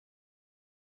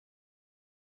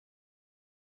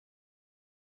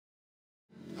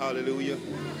Hallelujah.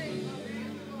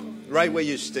 Right where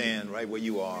you stand, right where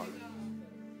you are.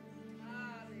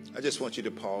 I just want you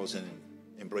to pause and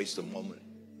embrace the moment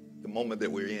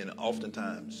that we're in.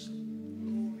 Oftentimes,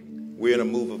 we're in a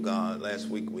move of God. Last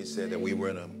week we said that we were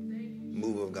in a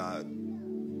move of God.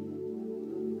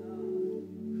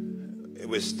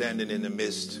 We're standing in the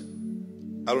midst.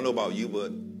 I don't know about you,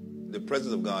 but the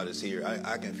presence of God is here.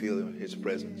 I can feel his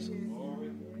presence.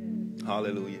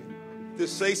 Hallelujah.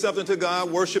 Just say something to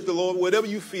God, worship the Lord, whatever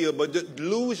you feel, but just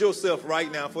lose yourself right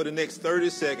now for the next 30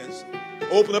 seconds.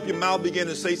 Open up your mouth, begin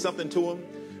to say something to him.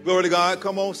 Glory to God.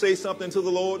 Come on, say something to the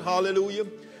Lord. Hallelujah.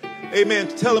 Amen.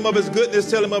 Tell him of his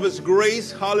goodness. Tell him of his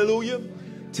grace. Hallelujah.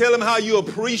 Tell him how you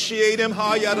appreciate him.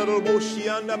 God,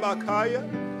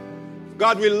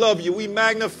 we love you. We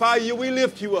magnify you. We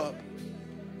lift you up.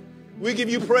 We give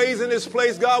you praise in this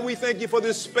place. God, we thank you for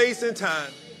this space and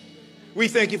time. We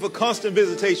thank you for constant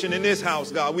visitation in this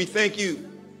house, God. We thank you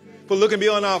for looking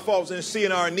beyond our faults and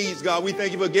seeing our needs, God. We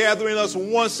thank you for gathering us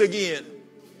once again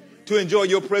to enjoy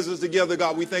your presence together,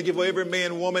 God. We thank you for every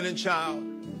man, woman, and child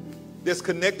that's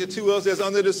connected to us, that's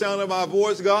under the sound of our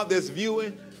voice, God, that's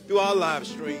viewing through our live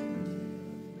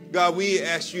stream. God, we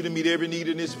ask you to meet every need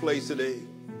in this place today.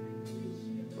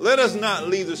 Let us not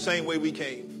leave the same way we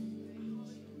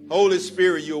came. Holy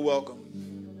Spirit, you're welcome.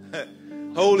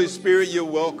 Holy Spirit, you're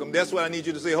welcome. That's what I need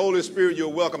you to say. Holy Spirit, you're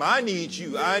welcome. I need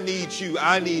you. I need you.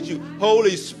 I need you.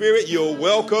 Holy Spirit, you're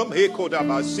welcome.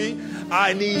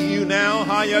 I need you now.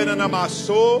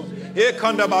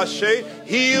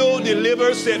 Heal,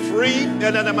 deliver, set free.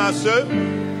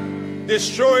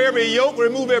 Destroy every yoke,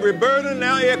 remove every burden.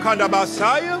 Now,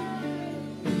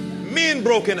 mend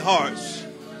broken hearts.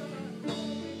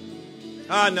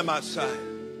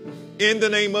 In the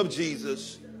name of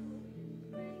Jesus.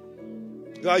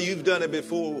 God, you've done it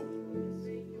before.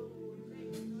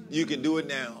 You can do it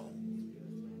now.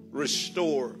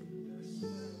 Restore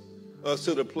us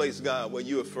to the place, God, where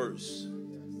you are first.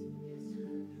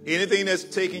 Anything that's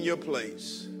taking your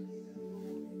place,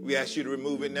 we ask you to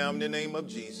remove it now in the name of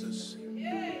Jesus.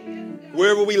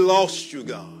 Wherever we lost you,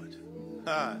 God,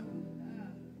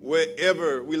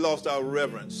 wherever we lost our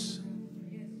reverence,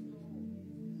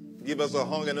 give us a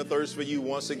hunger and a thirst for you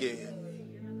once again.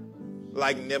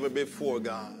 Like never before,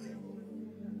 God.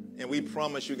 And we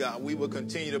promise you, God, we will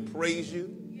continue to praise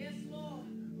you. Yes, Lord.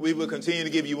 We will continue to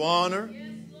give you honor. Yes,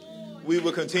 Lord. We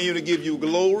will continue to give you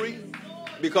glory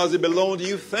because it belongs to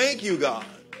you. Thank you, God,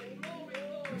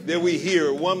 that we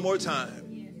hear one more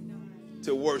time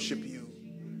to worship you,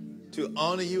 to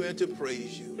honor you, and to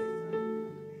praise you.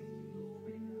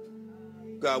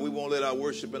 God, we won't let our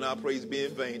worship and our praise be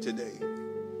in vain today.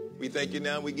 We thank you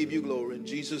now. We give you glory. In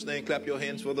Jesus' name, clap your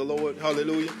hands for the Lord.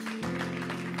 Hallelujah.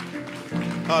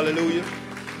 Hallelujah.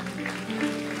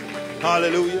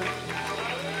 Hallelujah.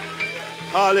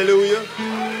 Hallelujah.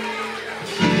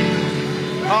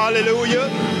 Hallelujah.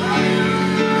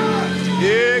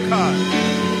 Yeah, God.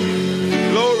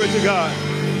 Glory to God.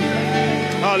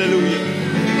 Hallelujah.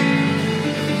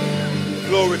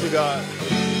 Glory to God.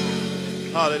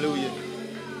 Hallelujah.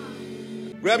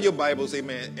 Grab your Bibles,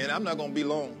 amen. And I'm not going to be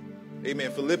long.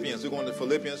 Amen. Philippians. We're going to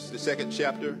Philippians, the second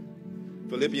chapter.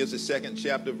 Philippians, the second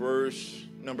chapter, verse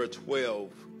number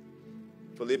 12.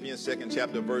 Philippians, second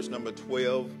chapter, verse number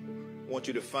 12. I want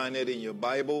you to find that in your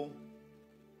Bible.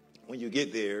 When you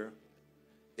get there,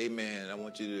 amen, I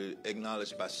want you to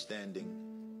acknowledge by standing.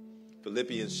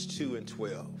 Philippians 2 and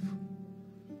 12.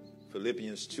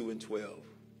 Philippians 2 and 12.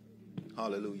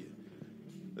 Hallelujah.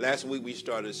 Last week we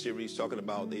started a series talking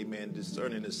about, amen,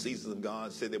 discerning the seasons of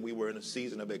God. Said that we were in a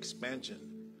season of expansion.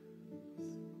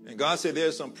 And God said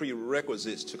there's some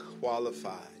prerequisites to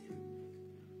qualify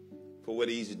for what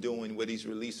he's doing, what he's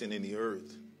releasing in the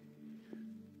earth.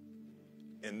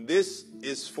 And this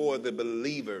is for the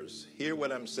believers. Hear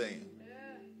what I'm saying.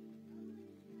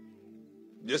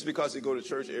 Just because you go to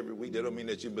church every week, that don't mean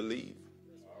that you believe.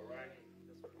 All right.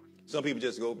 Some people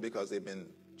just go because they've been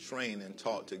trained and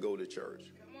taught to go to church.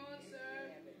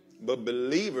 But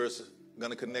believers are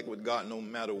going to connect with God no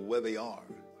matter where they are.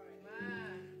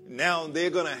 Now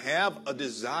they're going to have a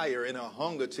desire and a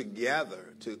hunger to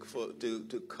gather, to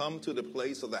come to the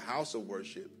place of the house of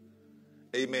worship.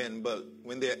 Amen. But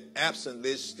when they're absent,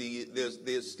 they're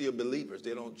still believers.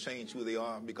 They don't change who they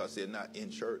are because they're not in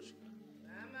church.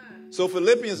 So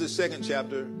Philippians, the second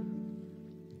chapter,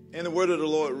 and the word of the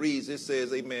Lord reads, it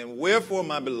says, amen, wherefore,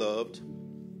 my beloved,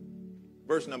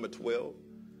 verse number 12,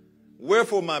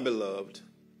 wherefore, my beloved,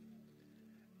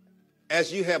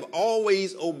 as you have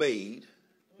always obeyed,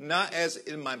 not as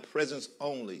in my presence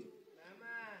only.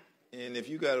 And if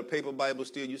you got a paper Bible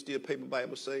still, you still paper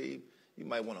Bible saved, You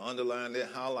might want to underline that,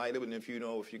 highlight it, and if you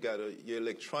got your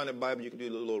electronic Bible, you can do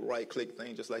the little right-click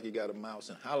thing just like you got a mouse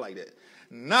and highlight it.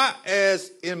 Not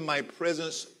as in my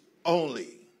presence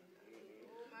only,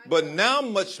 but now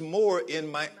much more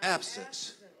in my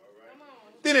absence.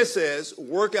 Then it says,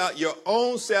 work out your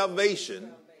own salvation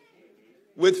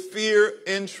with fear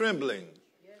and trembling.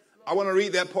 I want to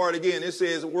read that part again. It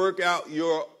says, work out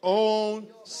your own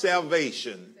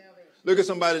salvation. Look at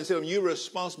somebody and tell them, you're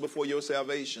responsible for your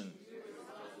salvation.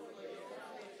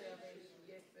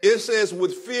 It says,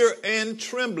 with fear and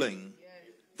trembling.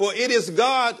 For it is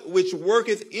God which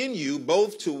worketh in you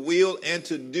both to will and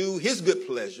to do his good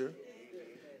pleasure.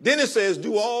 Then it says,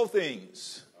 do all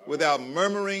things without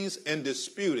murmurings and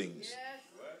disputings,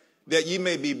 that ye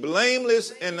may be blameless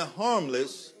and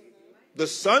harmless, the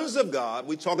sons of God.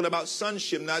 We're talking about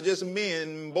sonship, not just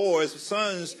men, boys,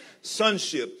 sons,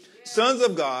 sonship. Sons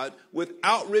of God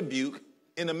without rebuke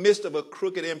in the midst of a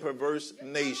crooked and perverse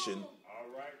nation.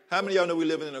 How many of y'all know we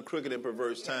live in a crooked and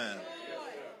perverse time?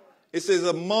 It says,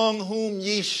 among whom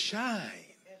ye shine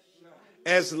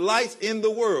as lights in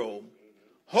the world,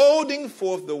 holding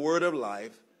forth the word of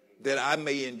life, that I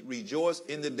may rejoice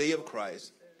in the day of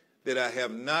Christ, that I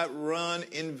have not run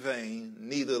in vain,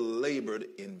 neither labored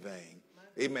in vain.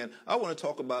 Amen. I want to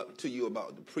talk to you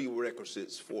about the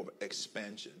prerequisites for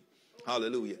expansion.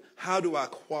 Hallelujah. How do I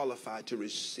qualify to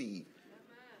receive?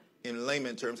 In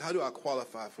layman terms, how do I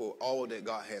qualify for all that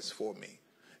God has for me?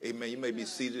 Amen. You may be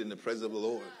seated in the presence of the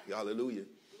Lord. Hallelujah.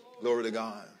 Glory to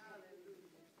God.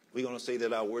 We're going to say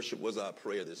that our worship was our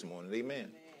prayer this morning.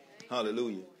 Amen.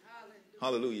 Hallelujah.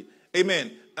 Hallelujah.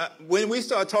 Amen. When we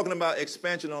started talking about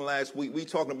expansion on last week, we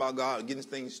talking about God getting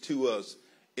things to us.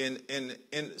 And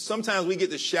sometimes we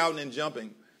get to shouting and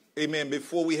jumping, amen,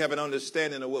 before we have an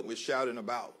understanding of what we're shouting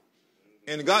about.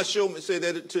 And God showed me, said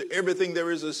that to everything there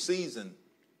is a season.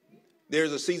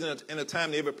 There's a season and a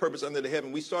time to every purpose under the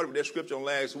heaven. We started with that scripture on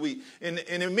last week. And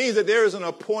it means that there is an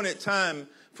appointed time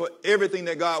for everything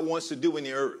that God wants to do in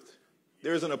the earth.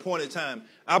 There is an appointed time.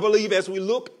 I believe as we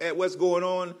look at what's going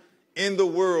on in the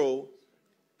world,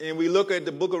 and we look at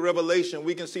the book of Revelation,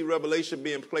 we can see Revelation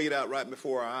being played out right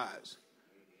before our eyes.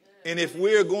 And if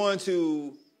we're going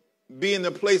to be in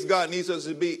the place God needs us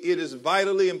to be, it is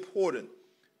vitally important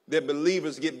that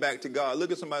believers get back to God.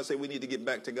 Look at somebody and say, we need to get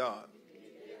back to God.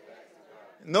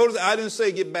 Notice I didn't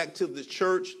say get back to the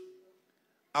church.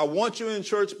 I want you in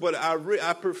church, but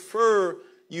I prefer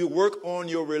you work on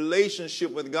your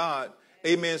relationship with God.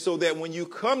 Amen. So that when you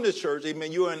come to church,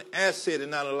 amen, you're an asset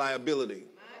and not a liability.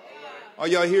 Are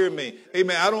y'all hearing me?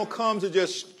 Amen. I don't come to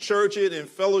just church it and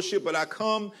fellowship, but I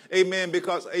come, amen,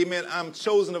 because, amen, I'm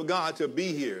chosen of God to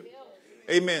be here.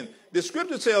 Amen. The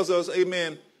scripture tells us,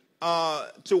 amen,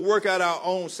 to work out our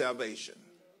own salvation.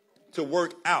 To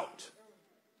work out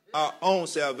our own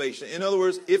salvation. In other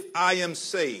words, if I am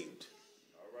saved.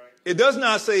 It does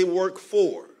not say work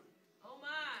for.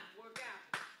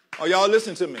 Are y'all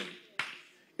listening to me?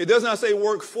 It does not say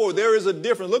work for. There is a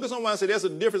difference. Look at someone and say there's a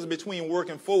difference between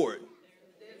working for it.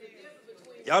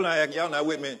 Y'all not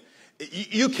with me.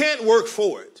 You can't work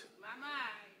for it.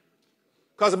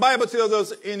 Because the Bible tells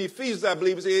us in Ephesians, I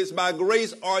believe, it says, by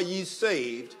grace are ye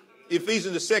saved.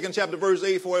 Ephesians, the 2nd chapter, verse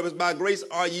 8, for it was by grace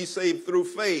are ye saved through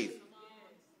faith.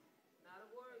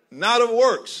 Not of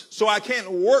works. So I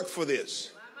can't work for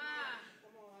this.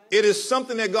 It is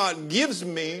something that God gives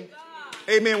me.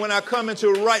 Amen. When I come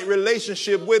into right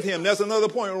relationship with him. That's another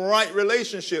point. Right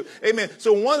relationship. Amen.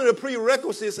 So one of the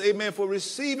prerequisites, amen, for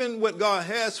receiving what God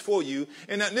has for you.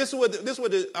 And this is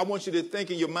what I want you to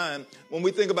think in your mind when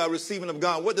we think about receiving of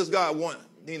God. What does God want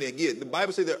me to get? The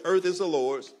Bible says the earth is the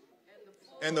Lord's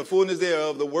and the fullness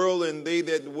thereof, the world and they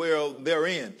that dwell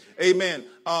therein. Amen.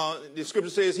 The scripture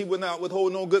says he will not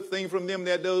withhold no good thing from them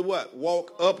that does what?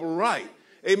 Walk upright.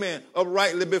 Amen.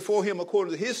 Uprightly before him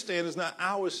according to his standards, not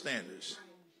our standards.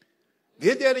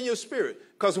 Get that in your spirit.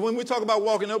 Because when we talk about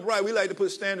walking upright, we like to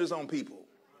put standards on people.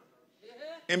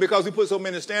 And because we put so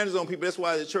many standards on people, that's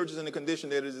why the church is in the condition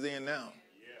that it is in now.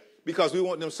 Because we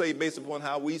want them saved based upon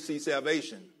how we see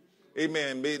salvation.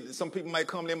 Amen. Some people might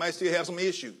come, they might still have some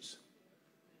issues.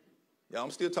 Yeah,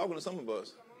 I'm still talking to some of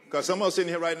us. Because some of us sitting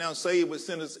here right now saved with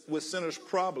sinners'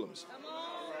 problems.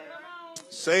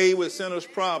 Saved with sinners'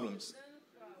 problems.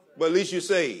 But at least you're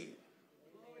saved.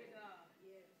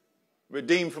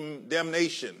 Redeemed from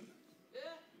damnation,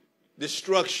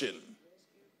 destruction,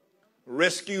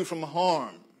 rescued from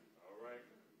harm.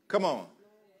 Come on.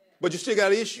 But you still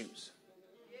got issues.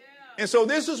 And so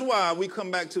this is why we come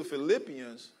back to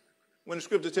Philippians when the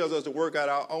scripture tells us to work out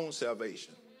our own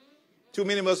salvation. Too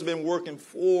many of us have been working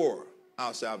for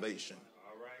our salvation.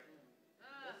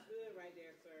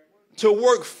 To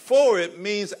work for it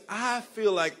means I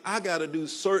feel like I got to do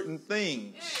certain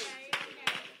things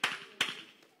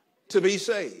to be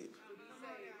saved.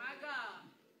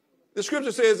 The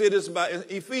scripture says it is by,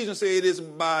 Ephesians says it is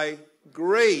by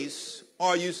grace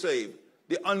are you saved.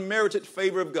 The unmerited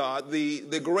favor of God,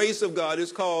 the grace of God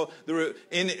is called, I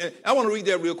want to read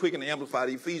that real quick in the Amplified,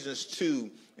 Ephesians 2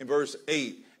 in verse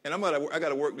 8. And I got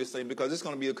to work this thing because it's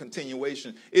going to be a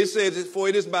continuation. It says, for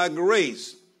it is by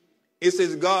grace. It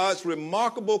says God's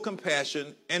remarkable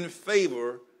compassion and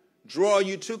favor draw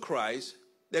you to Christ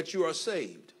that you are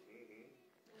saved.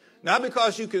 Not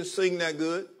because you can sing that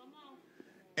good.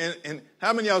 And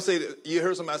how many of y'all say that you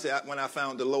heard somebody say, when I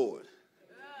found the Lord?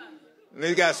 And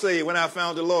they got saved when I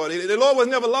found the Lord. The Lord was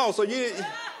never lost. So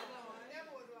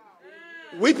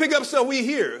we pick up stuff we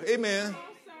hear. Amen.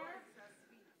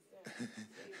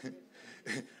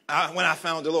 When I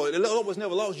found the Lord was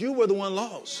never lost. You were the one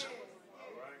lost.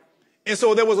 And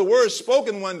so there was a word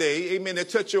spoken one day, amen, that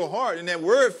touched your heart. And that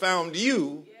word found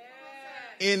you.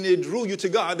 And it drew you to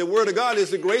God. The word of God is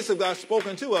the grace of God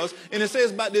spoken to us. And it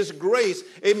says about this grace,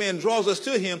 amen, draws us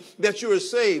to him that you are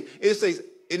saved. It says,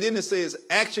 and then it says,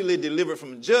 actually delivered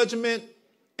from judgment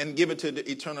and given to the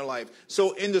eternal life.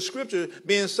 So in the scripture,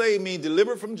 being saved means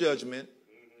delivered from judgment.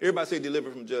 Everybody say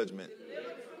delivered from judgment.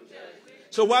 Delivered from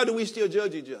judgment. So why do we still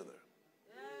judge each other?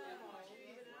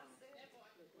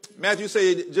 Matthew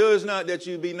said, judge not that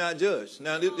you be not judged.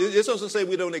 Now, this also say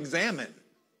we don't examine.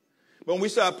 But when we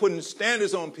start putting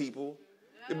standards on people,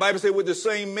 the Bible says with the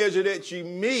same measure that you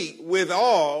meet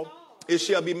withal, it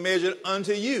shall be measured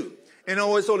unto you. And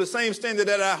so the same standard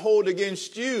that I hold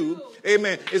against you,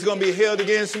 amen, is going to be held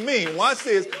against me. Watch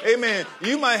this, amen.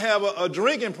 You might have a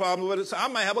drinking problem, but I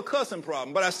might have a cussing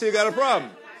problem, but I still got a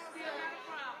problem.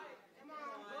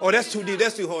 Oh, that's too deep.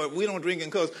 That's too hard. We don't drink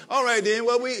and cuss. All right, then.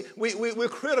 Well, we're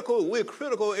critical. We're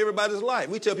critical of everybody's life.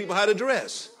 We tell people how to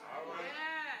dress.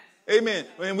 Amen.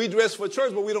 And we dress for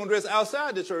church, but we don't dress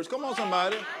outside the church. Come on,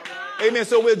 somebody. Amen.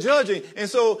 So we're judging. And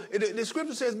so the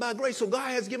scripture says by grace. So God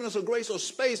has given us a grace or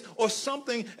space or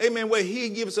something, amen, where he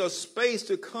gives us space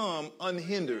to come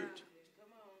unhindered.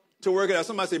 To work it out.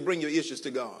 Somebody say, bring your issues to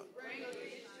God.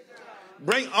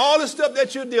 Bring all the stuff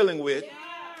that you're dealing with.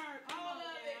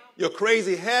 Your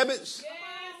crazy habits.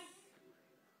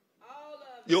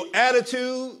 Your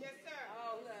attitude.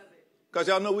 Because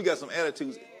y'all know we got some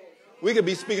attitudes. We could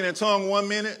be speaking in tongue 1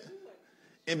 minute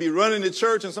and be running to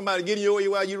church and somebody getting you away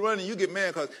while you're running. You get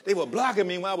mad because they were blocking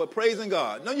me while we're praising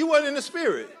God. No, you weren't in the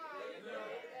spirit.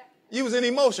 You was in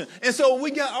emotion. And so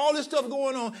we got all this stuff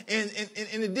going on and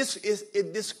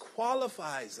it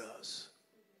disqualifies us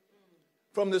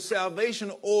from the salvation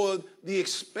or the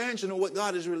expansion of what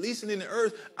God is releasing in the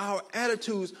earth. Our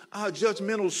attitudes, our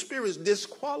judgmental spirits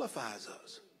disqualifies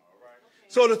us.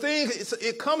 So the thing,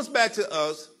 it comes back to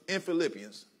us in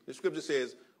Philippians. The scripture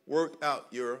says, work out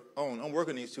your own. I'm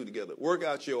working these two together. Work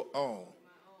out your own.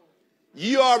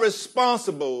 You are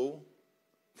responsible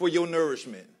for your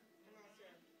nourishment.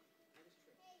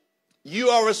 You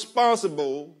are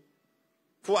responsible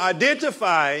for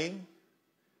identifying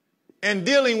and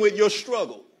dealing with your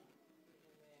struggle.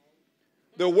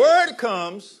 The word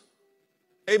comes,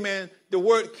 amen, the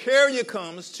word carrier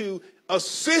comes to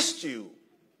assist you,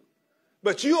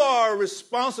 but you are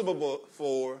responsible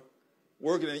for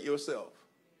working it yourself.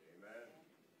 Amen.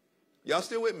 Y'all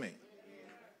still with me?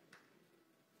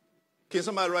 Can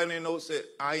somebody write in their notes that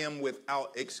I am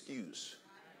without excuse?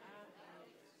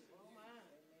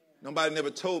 Nobody never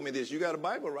told me this. You got a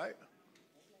Bible, right?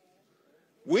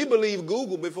 We believe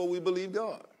Google before we believe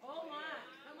God. Oh my.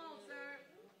 Come on, sir.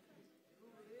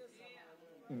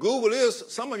 Google is,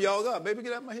 some of y'all got, baby,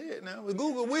 get out of my head now.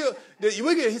 Google, we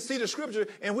can see the scripture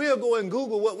and we'll go and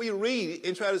Google what we read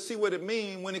and try to see what it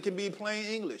means when it can be plain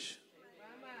English.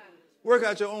 Work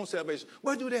out your own salvation.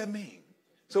 What do that mean?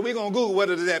 So we're going to Google what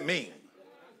does that mean.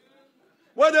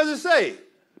 What does it say?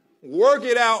 Work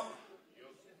it out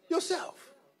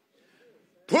yourself.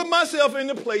 Put myself in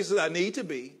the places I need to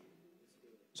be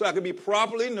so I can be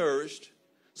properly nourished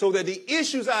so that the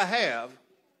issues I have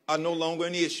are no longer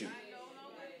an issue.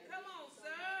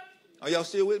 Are y'all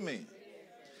still with me?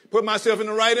 Put myself in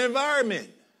the right environment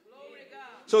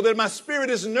so that my spirit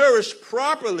is nourished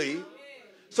properly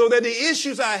so that the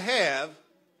issues I have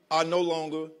are no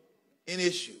longer an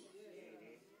issue.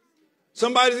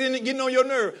 Somebody's getting on your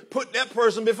nerve. Put that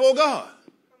person before God.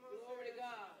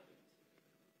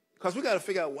 Because we got to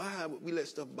figure out why we let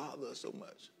stuff bother us so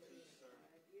much.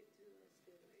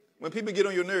 When people get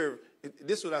on your nerve,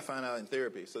 this is what I find out in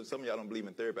therapy. So some of y'all don't believe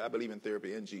in therapy. I believe in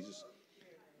therapy and Jesus.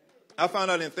 I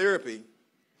found out in therapy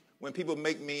when people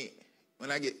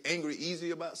when I get angry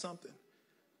easy about something,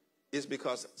 it's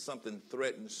because something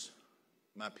threatens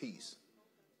my peace.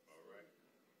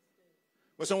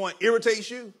 When someone irritates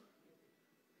you,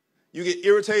 you get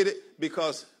irritated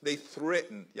because they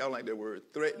threaten, y'all like that word,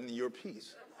 threaten your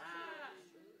peace.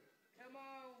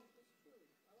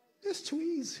 It's too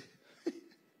easy.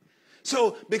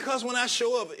 So, because when I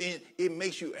show up and it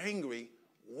makes you angry,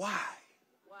 why?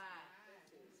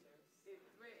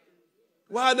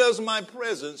 Why does my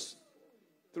presence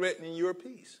threaten your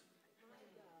peace?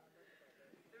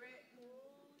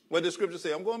 What does Scripture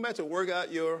say? I'm going back to work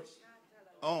out your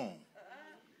own.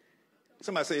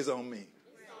 Somebody say it's on me.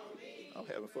 I'm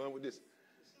having fun with this.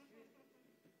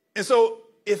 And so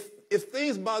if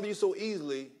things bother you so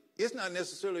easily, it's not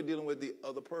necessarily dealing with the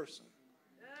other person.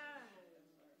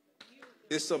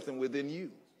 It's something within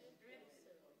you.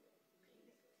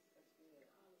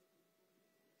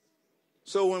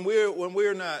 So when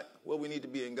we're not what we need to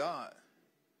be in God,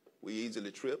 we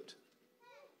easily tripped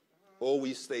or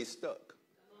we stay stuck.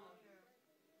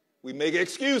 We make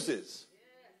excuses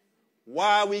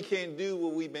why we can't do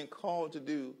what we've been called to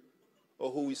do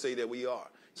or who we say that we are.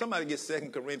 Somebody get 2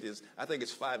 Corinthians, I think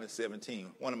it's 5:17,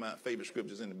 one of my favorite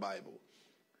scriptures in the Bible.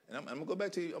 And I'm going to go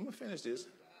back to you. I'm going to finish this.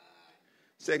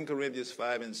 2 Corinthians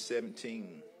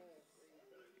 5:17.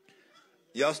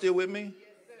 Y'all still with me?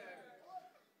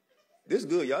 This is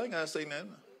good. Y'all ain't got to say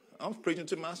nothing. I'm preaching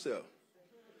to myself.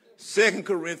 2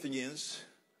 Corinthians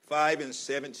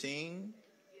 5:17.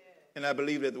 And I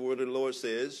believe that the word of the Lord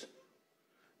says,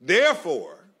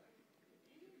 therefore,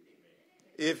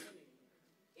 if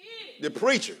the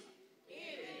preacher,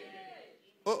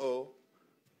 y'all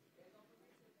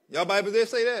Bible there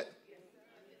say that?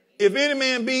 If any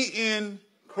man be in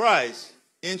Christ,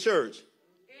 in church.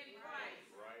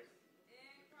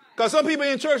 Because some people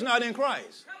in church not in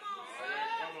Christ.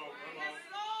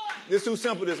 This is too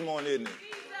simple this morning, isn't it?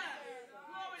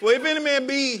 For if any man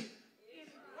be,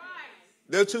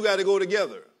 those two got to go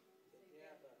together.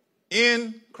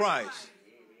 In Christ.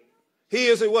 He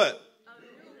is a what?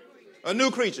 A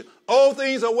new creature. Old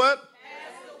things are what?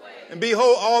 And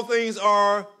behold, all things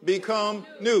are become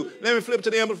new. Let me flip to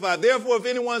the Amplified. Therefore, if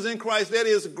anyone's in Christ, that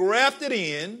is grafted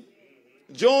in,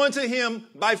 joined to him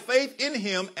by faith in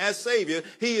him as Savior,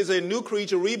 he is a new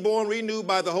creature, reborn, renewed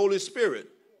by the Holy Spirit.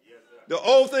 The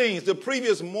old things, the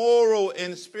previous moral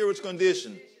and spiritual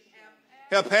conditions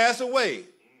have passed away.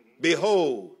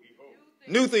 Behold,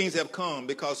 new things have come,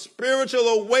 because spiritual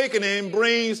awakening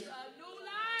brings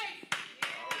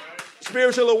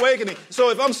spiritual awakening. So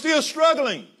if I'm still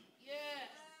struggling,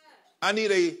 I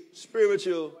need a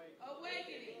spiritual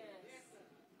awakening.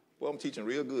 Well, I'm teaching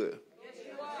real good.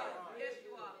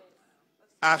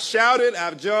 I've shouted,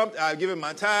 I've jumped, I've given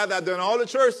my tithe, I've done all the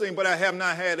church thing, but I have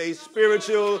not had a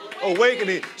spiritual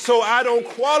awakening. So I don't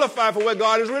qualify for what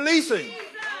God is releasing.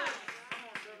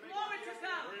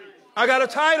 I got a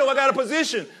title, I got a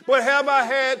position, but have I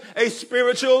had a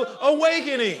spiritual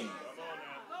awakening?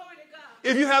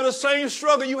 If you have the same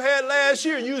struggle you had last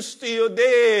year, you're still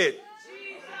dead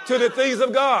to the things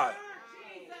of God.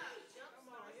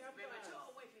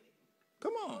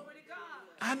 Come on.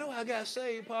 I know I got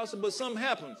saved, Pastor, but something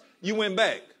happened. You went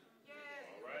back.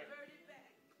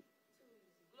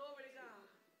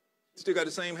 Still got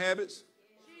the same habits?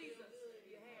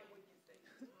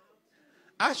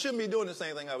 I shouldn't be doing the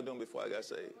same thing I was doing before I got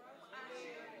saved.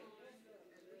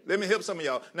 Let me help some of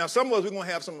y'all. Now, some of us, we're going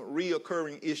to have some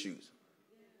reoccurring issues.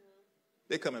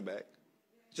 They're coming back.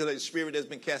 Just like the spirit that's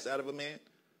been cast out of a man.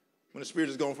 When the spirit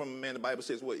is gone from a man, the Bible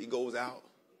says what? He goes out.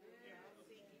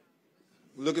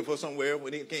 Looking for somewhere.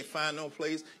 When he can't find no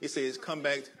place, it says come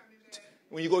back.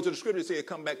 When you go to the scripture, it says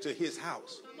come back to his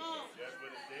house.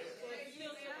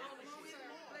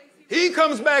 He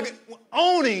comes back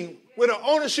owning with an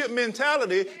ownership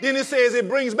mentality. Then it says it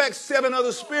brings back 7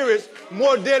 other spirits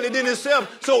more deadly than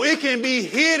itself, so it can be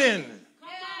hidden.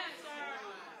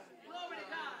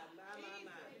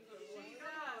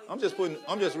 I'm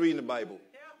just reading the Bible.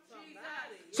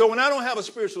 So when I don't have a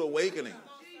spiritual awakening,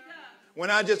 when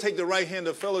I just take the right hand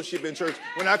of fellowship in church,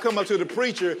 when I come up to the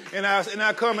preacher and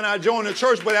I come and I join the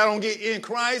church, but I don't get in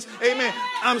Christ, amen,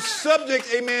 I'm subject,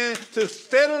 amen, to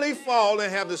steadily fall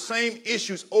and have the same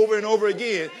issues over and over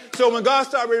again. So when God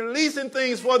starts releasing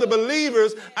things for the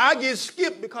believers, I get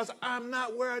skipped because I'm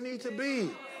not where I need to be.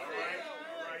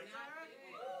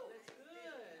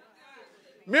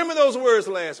 Remember those words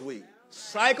last week.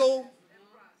 Cycle,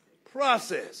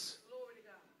 process.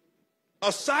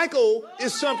 A cycle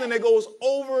is something that goes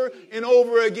over and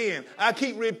over again. I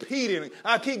keep repeating it.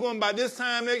 I keep going by this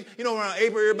time. Around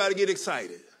April, everybody get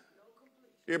excited.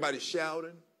 Everybody's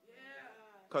shouting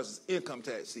because it's income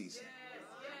tax season.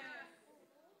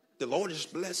 The Lord is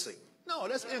blessing. No,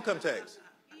 that's income tax.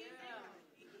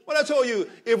 What I told you,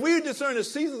 if we discern the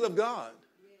seasons of God,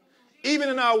 even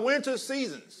in our winter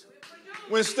seasons,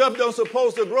 when stuff don't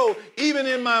supposed to grow, even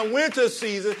in my winter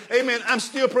season, amen, I'm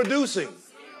still producing.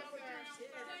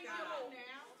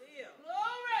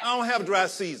 I don't have dry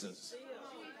seasons.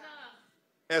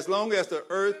 As long as the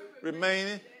earth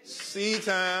remaining, seed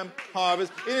time,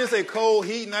 harvest. It didn't say cold,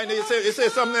 heat, night. It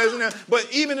said something else in there. But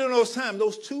even in those times,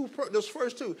 those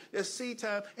first two, there's seed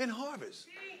time and harvest.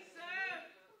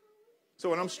 So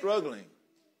when I'm struggling,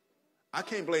 I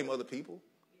can't blame other people.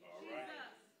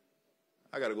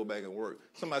 I got to go back and work.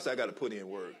 Somebody said I got to put in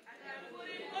work.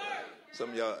 Some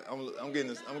of y'all, I'm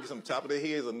getting some top of the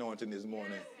heads anointing this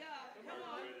morning.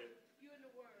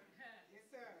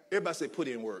 Everybody say put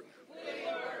in work.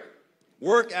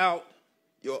 Work out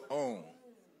your own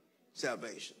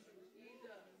salvation.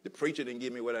 The preacher didn't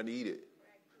give me what I needed.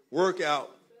 Work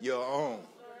out your own.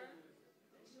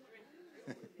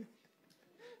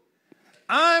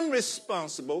 I'm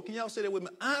responsible. Can y'all say that with me?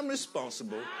 I'm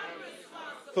responsible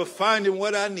for finding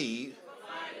what I need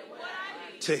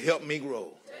to help me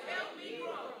grow.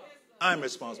 I'm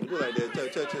responsible. Do like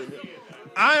that.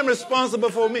 I am responsible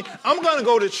for me. I'm going to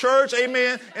go to church,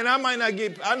 amen, and I might not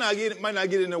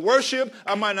get into worship.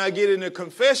 I might not get into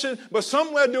confession, but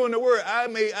somewhere during the word, I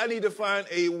need to find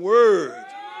a word.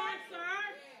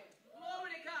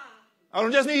 I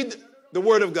don't just need the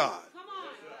word of God.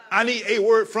 I need a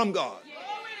word from God.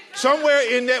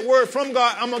 Somewhere in that word from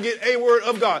God, I'm going to get a word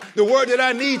of God. The word that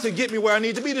I need to get me where I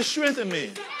need to be to strengthen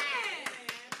me.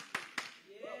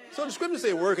 So the scripture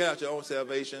says, work out your own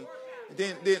salvation.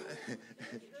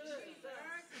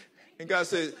 And God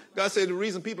said the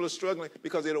reason people are struggling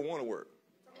because they don't want to work.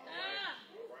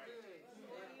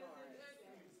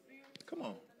 Come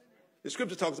on. The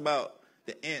scripture talks about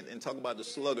the ant and talk about the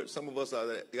sluggard. Some of us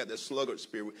got that sluggard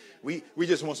spirit. We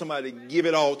just want somebody to give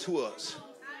it all to us.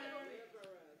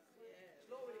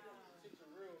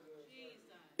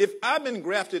 If I've been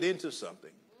grafted into something,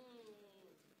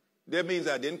 that means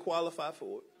I didn't qualify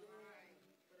for it.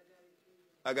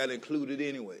 I got included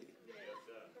anyway.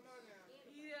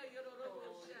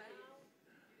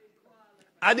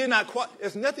 I did not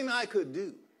there's nothing I could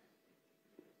do.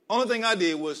 Only thing I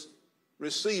did was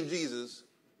receive Jesus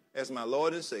as my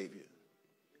Lord and Savior.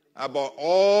 I bought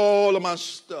all of my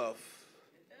stuff,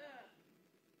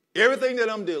 everything that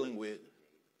I'm dealing with,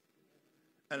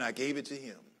 and I gave it to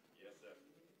him.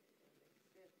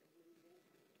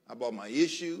 I bought my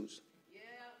issues,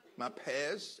 my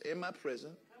past and my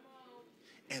present.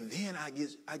 And then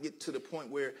I get to the point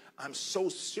where I'm so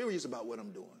serious about what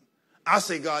I'm doing. I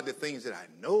say, God, the things that I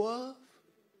know of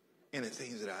and the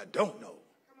things that I don't know.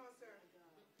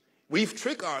 We've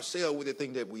tricked ourselves with the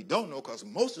things that we don't know because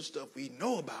most of the stuff we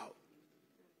know about,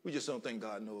 we just don't think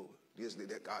God knows.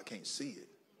 That God can't see it.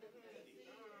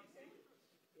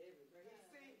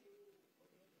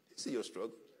 See your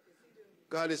struggle.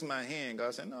 God, this is my hand.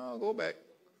 God said, no, go back.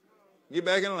 Get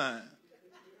back in line.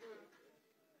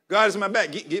 God is my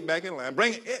back. Get back in line.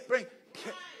 Bring it.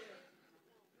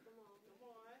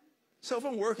 So if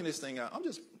I'm working this thing out, I'm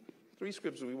just 3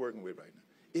 scriptures we're working with right now.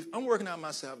 If I'm working out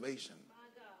my salvation,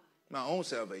 my own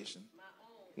salvation,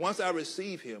 once I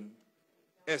receive him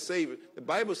as Savior, the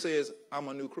Bible says I'm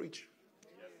a new creature.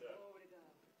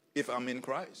 If I'm in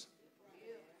Christ.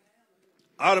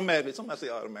 Automatically. Somebody say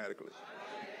automatically.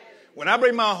 When I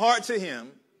bring my heart to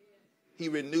him, he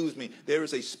renews me. There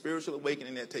is a spiritual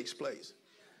awakening that takes place.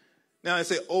 Now I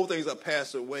say old things are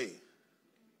passed away.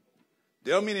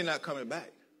 They don't mean they're not coming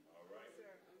back.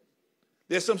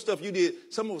 There's some stuff you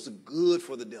did. Some of us are good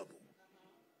for the devil.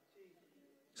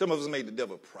 Some of us made the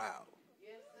devil proud.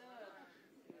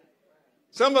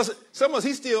 Some of us,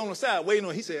 he's still on the side waiting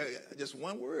on. He said, just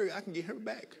one word, I can get her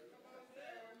back.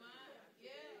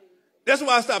 That's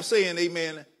why I stopped saying,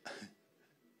 amen,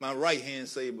 my right hand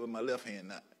saved, but my left hand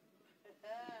not.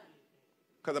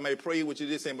 Because I may pray what you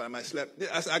did saying, but I might slap.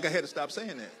 I had to stop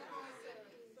saying that.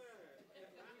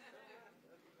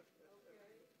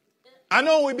 I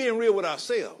know we're being real with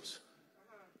ourselves,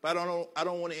 but I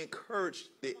don't want to encourage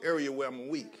the area where I'm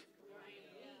weak.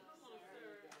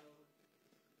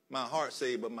 My heart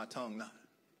saved, but my tongue not.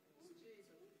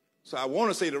 So I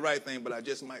want to say the right thing, but I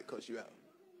just might cuss you out.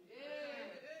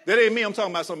 That ain't me. I'm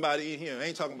talking about somebody in here. I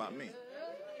ain't talking about me.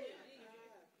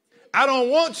 I don't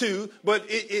want to, but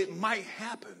it might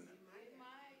happen.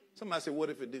 Somebody said, what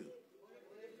if it do?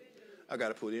 I got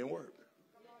to put in work.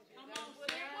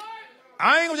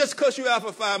 I ain't going to just cuss you out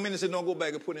for 5 minutes and don't go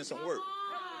back and put in some work.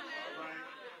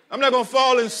 I'm not going to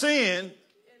fall in sin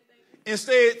and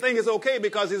think it's okay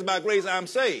because it's by grace I'm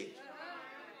saved.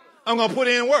 I'm going to put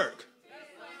in work.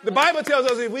 The Bible tells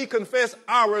us if we confess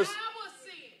ours,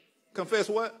 confess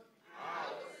what?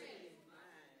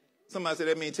 Somebody said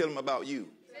that means tell them about you.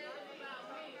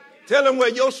 Tell them where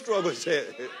your struggle is at.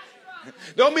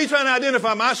 Don't be trying to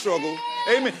identify my struggle.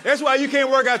 Amen. That's why you can't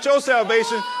work out your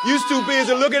salvation. You're too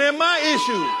busy looking at my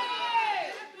issue.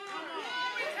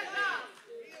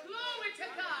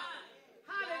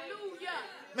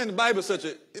 Man, the Bible's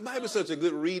such a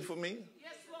good read for me.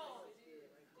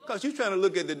 Because you're trying to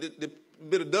look at the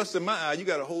bit of dust in my eye. You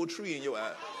got a whole tree in your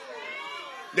eye.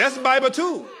 That's the Bible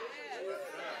too.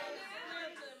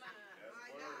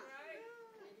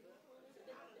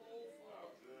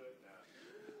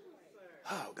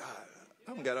 Oh,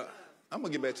 God. I'm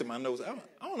going to get back to my notes. I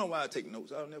don't know why I take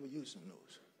notes. I'll never use some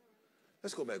notes.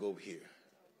 Let's go back over here.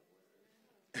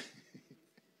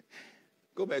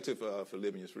 Go back to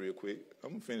Philippians real quick. I'm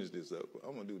going to finish this up.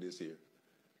 I'm going to do this here.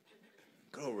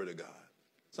 Glory to God.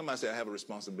 Somebody say, I have a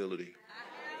responsibility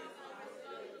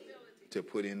to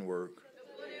put in work.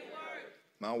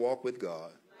 My walk with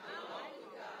God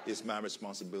is my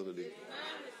responsibility.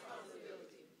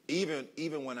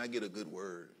 Even when I get a good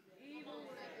word,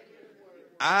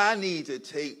 I need to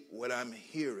take what I'm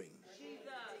hearing,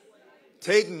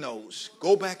 take notes,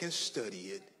 go back and study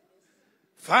it,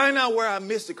 find out where I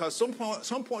missed it, because some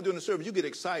point during the service you get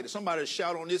excited. Somebody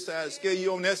shout on this side, scare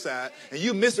you on that side, and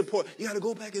you miss a point. You got to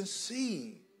go back and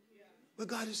see what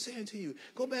God is saying to you.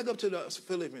 Go back up to the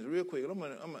Philippians real quick. I'm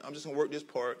just going to work this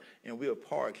part, and we'll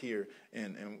park here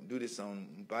and do this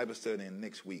on Bible study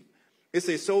next week. It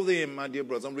says, so then, my dear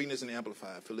brothers, I'm reading this in the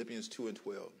Amplified, Philippians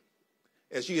 2:12.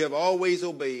 As you have always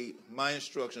obeyed my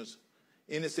instructions,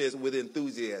 and it says with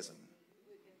enthusiasm.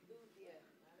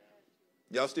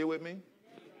 Y'all still with me?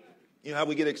 You know how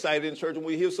we get excited in church when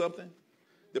we hear something?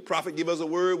 The prophet give us a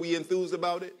word, we enthused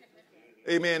about it.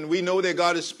 Amen. We know that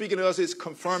God is speaking to us. It's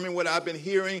confirming what I've been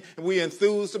hearing. And we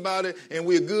enthused about it. And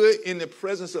we're good in the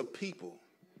presence of people.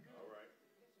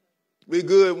 We're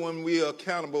good when we are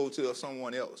accountable to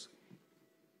someone else.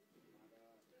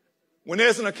 When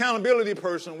there's an accountability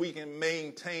person, we can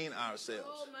maintain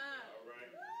ourselves.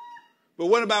 But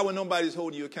what about when nobody's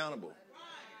holding you accountable?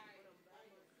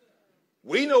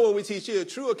 We know what we teach here.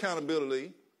 True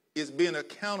accountability is being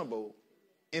accountable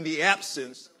in the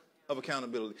absence of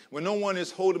accountability. When no one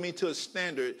is holding me to a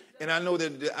standard, and I know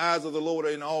that the eyes of the Lord are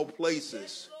in all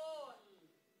places,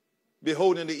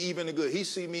 beholding the evil and the good. He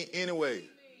see me anyway.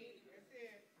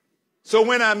 So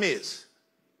when I miss,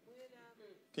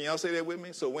 can y'all say that with me?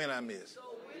 So when I miss.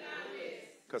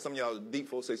 Because some of y'all deep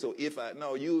folks say, so if I,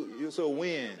 no, you so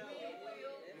when.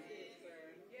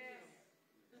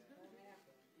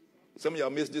 Some of y'all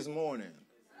missed this morning.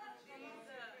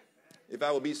 If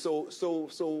I would be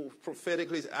so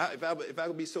prophetically, if I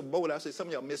would be so bold, I'd say some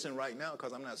of y'all missing right now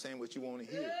because I'm not saying what you want to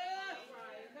hear.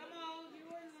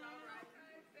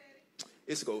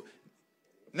 It's go.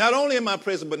 Not only in my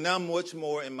presence, but now much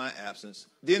more in my absence.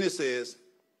 Then it says,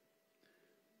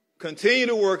 continue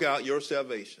to work out your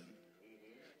salvation.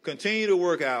 Continue to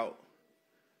work out.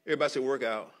 Everybody say work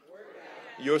out.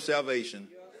 Your salvation.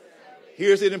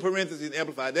 Here's it in parentheses,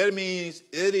 amplified. That means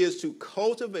it is to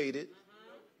cultivate it.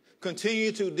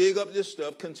 Continue to dig up this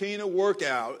stuff. Continue to work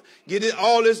out. Get it,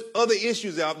 all this other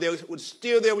issues out there. It was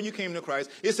still there when you came to Christ.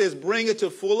 It says bring it to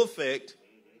full effect.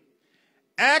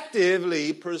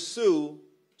 Actively pursue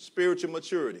spiritual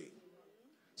maturity.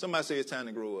 Somebody say it's time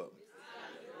to grow up.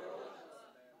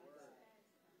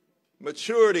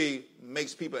 Maturity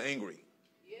makes people angry.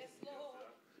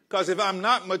 Because if I'm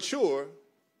not mature,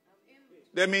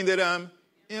 that means that I'm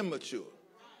immature.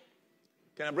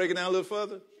 Can I break it down a little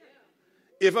further?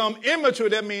 If I'm immature,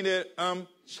 that means that I'm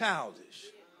childish.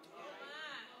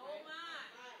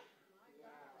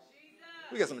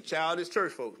 We got some childish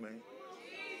church folks, man.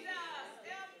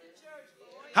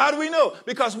 How do we know?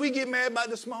 Because we get mad about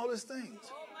the smallest things.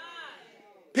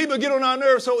 People get on our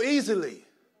nerves so easily.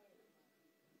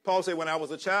 Paul said, when I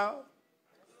was a child,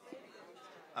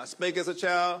 I spake as a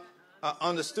child, I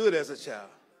understood as a child.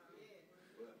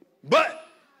 But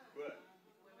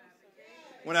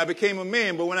when I became a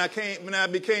man, but when I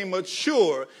became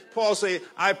mature, Paul said,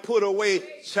 I put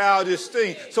away childish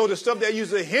things. So the stuff that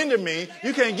used to hinder me,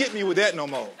 you can't get me with that no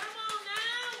more.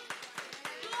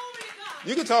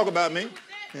 You can talk about me.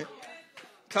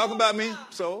 Talk about me,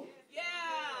 so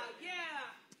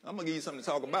I'm going to give you something to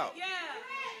talk about.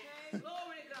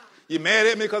 You mad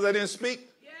at me because I didn't speak?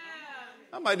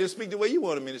 I might just speak the way you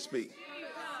wanted me to speak.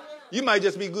 You might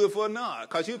just be good for a nod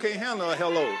because you can't handle a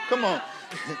hello. Come on.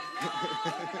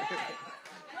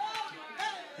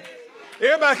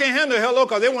 Everybody can't handle a hello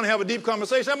because they want to have a deep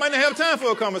conversation. I might not have time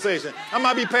for a conversation. I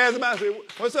might be passing by and say,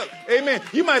 what's up? Amen.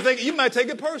 You might take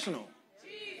it personal.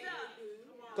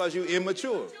 Because you're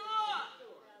immature.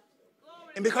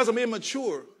 And because I'm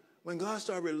immature, when God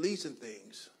starts releasing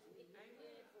things,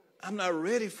 I'm not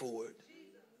ready for it.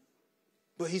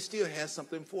 But he still has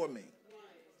something for me.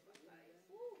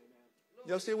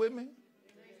 Y'all still with me?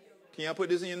 Can y'all put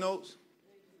this in your notes?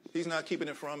 He's not keeping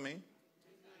it from me.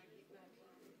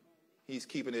 He's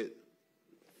keeping it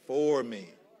for me.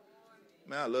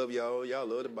 Man, I love y'all. Y'all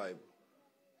love the Bible.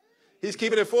 He's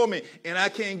keeping it for me. And I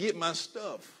can't get my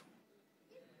stuff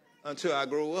until I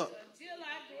grow up.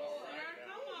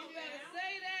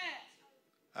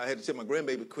 I had to tell my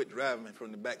grandbaby to quit driving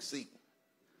from the back seat.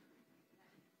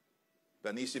 But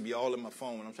I need to be all in my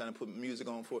phone when I'm trying to put music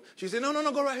on for her. She said, no,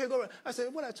 go right here, go right. I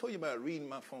said, what I told you about reading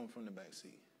my phone from the back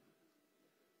seat?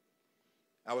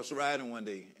 I was riding one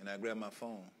day, and I grabbed my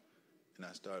phone, and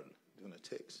I started doing a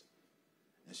text.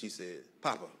 And she said,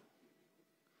 Papa,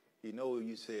 you know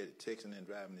you said texting and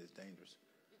driving is dangerous.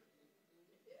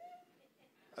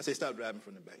 I said, stop driving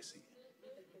from the back seat.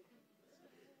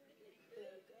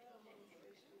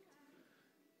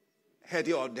 I had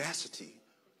the audacity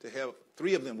to have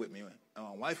 3 of them with me and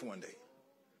my wife one day.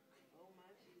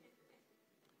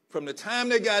 From the time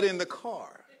they got in the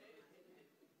car,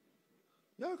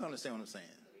 y'all can understand what I'm saying.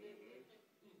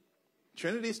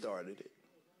 Trinity started it.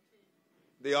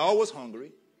 They all was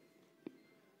hungry.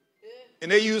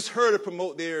 And they used her to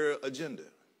promote their agenda.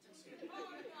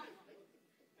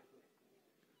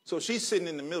 So she's sitting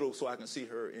in the middle so I can see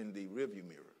her in the rearview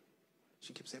mirror.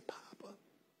 She kept saying, Papa.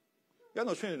 Y'all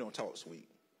know Trinity don't talk sweet.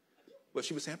 But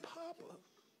she was saying, Papa,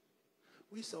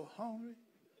 we so hungry.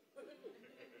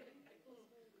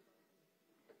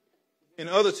 And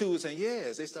the other 2 were saying,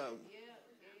 yes. They started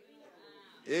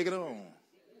egging on.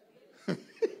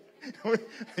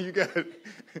 You got it.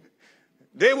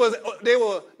 They were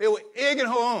egging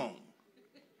her on.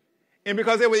 And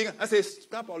because they were egging, I said,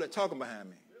 stop all that talking behind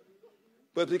me.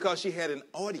 But because she had an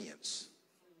audience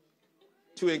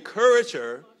to encourage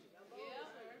her,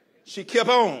 she kept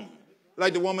on.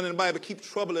 Like the woman in the Bible, keep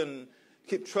troubling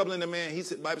the man.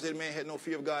 The Bible said the man had no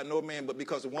fear of God, no man, but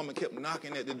because the woman kept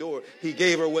knocking at the door, he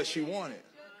gave her what she wanted.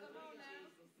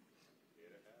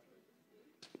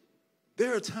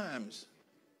 There are times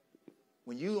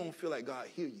when you don't feel like God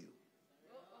hear you.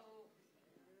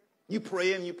 You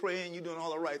praying, you're doing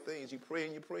all the right things. You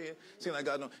praying. Seems like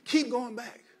God don't. Keep going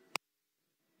back.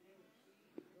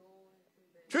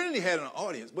 Trinity had an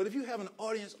audience, but if you have an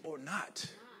audience or not,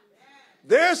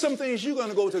 there are some things you're going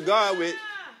to go to God with.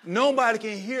 Nobody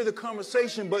can hear the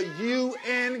conversation but you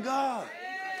and God.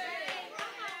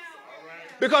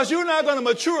 Because you're not going to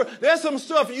mature. There's some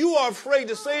stuff you are afraid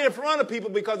to say in front of people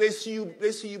because they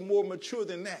see you more mature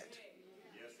than that.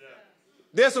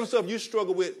 There's some stuff you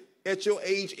struggle with at your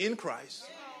age in Christ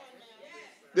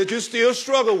that you still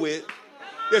struggle with,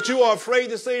 that you are afraid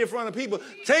to say in front of people.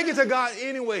 Take it to God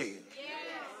anyway.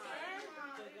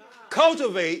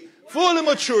 Cultivate, fully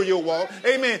mature your walk.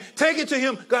 Amen. Take it to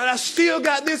him. God, I still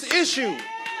got this issue.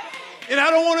 And I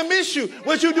don't want to miss you.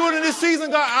 What you're doing in this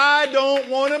season, God, I don't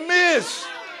want to miss.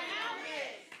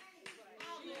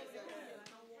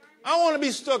 I don't want to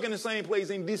be stuck in the same place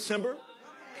in December.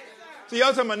 See,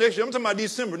 y'all talking about next year. I'm talking about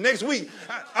December. Next week,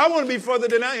 I want to be further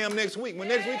than I am next week. When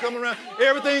next week comes around,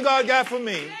 everything God got for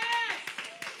me.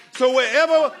 So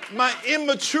wherever my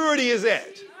immaturity is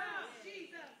at,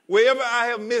 wherever I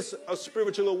have missed a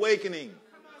spiritual awakening,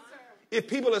 if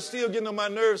people are still getting on my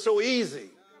nerves so easy,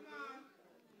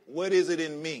 what is it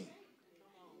in me?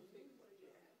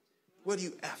 What are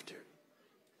you after?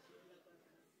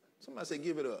 Somebody say,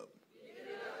 give it up.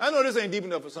 I know this ain't deep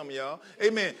enough for some of y'all.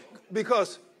 Amen.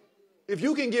 Because if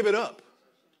you can give it up,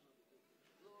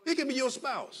 it can be your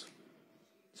spouse.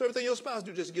 So everything your spouse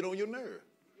do just get on your nerve.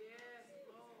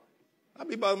 I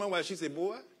be bothering my wife. She said,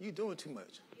 boy, you doing too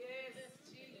much.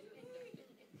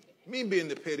 Me being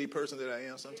the petty person that I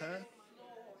am sometimes,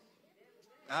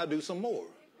 I'll do some more.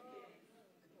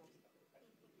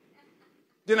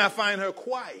 Then I find her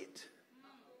quiet.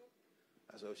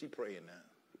 I said, oh, she praying now.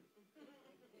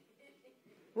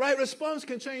 Right response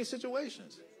can change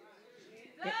situations.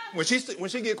 When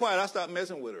she get quiet, I stop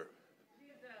messing with her.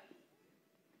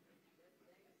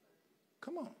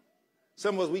 Come on.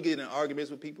 Some of us, we get in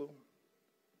arguments with people.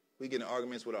 We get in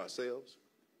arguments with ourselves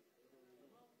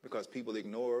because people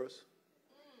ignore us.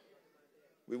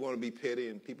 We want to be petty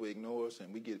and people ignore us,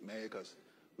 and we get mad because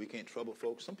we can't trouble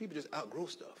folks. Some people just outgrow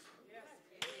stuff.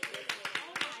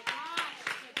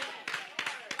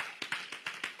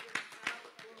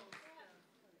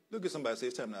 Look at somebody and say,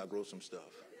 it's time to outgrow some stuff.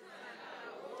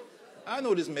 I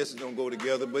know this message don't go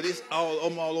together, but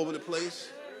I'm all over the place.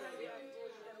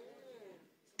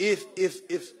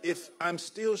 If I'm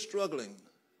still struggling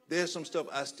there's some stuff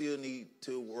I still need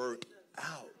to work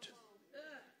out.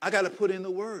 I got to put in the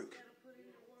work.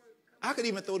 I could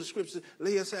even throw the scriptures,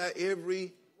 lay aside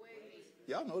every,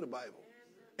 y'all know the Bible.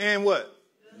 And what?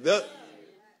 And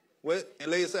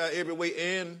lay aside every weight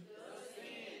and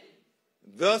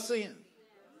the sin.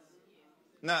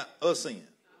 Not a sin.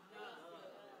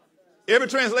 Every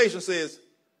translation says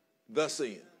the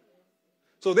sin.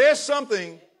 So there's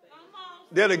something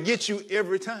that'll get you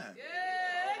every time.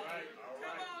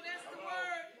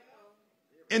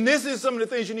 And this is some of the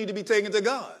things you need to be taking to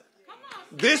God.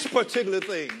 This particular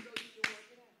thing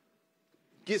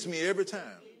gets me every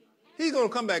time. He's going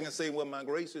to come back and say, well, my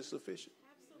grace is sufficient.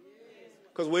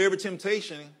 Because wherever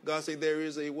temptation, God said there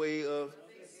is a way of.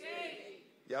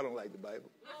 Y'all don't like the Bible.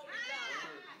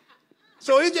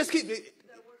 So it just keeps,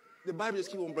 the Bible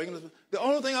just keeps on bringing us. The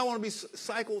only thing I want to be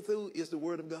cycled through is the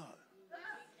Word of God.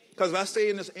 Because if I stay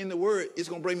in the Word, it's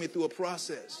going to bring me through a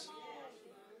process.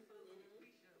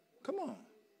 Come on.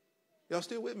 Y'all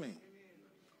still with me?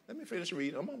 Let me finish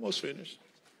reading. I'm almost finished.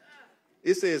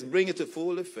 It says, bring it to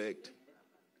full effect.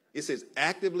 It says,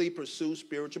 actively pursue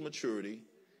spiritual maturity.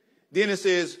 Then it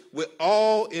says, with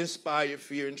all inspired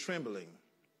fear and trembling.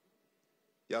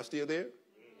 Y'all still there?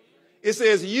 It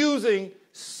says, using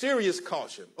serious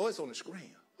caution. Oh, it's on the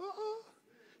screen.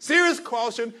 Serious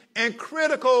caution and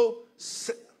critical.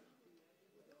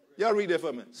 Y'all read that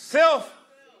for me.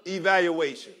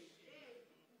 Self-evaluation.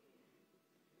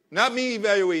 Not me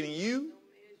evaluating you.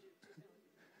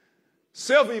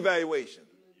 Self-evaluation.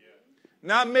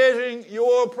 Not measuring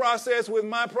your process with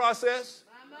my process.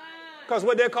 Because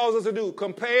what that causes us to do,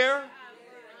 compare.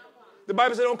 The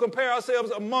Bible says don't compare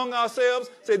ourselves among ourselves.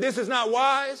 Say this is not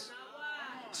wise.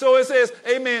 So it says,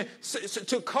 amen,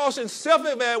 to caution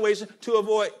self-evaluation to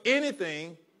avoid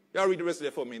anything, y'all read the rest of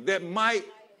that for me, that might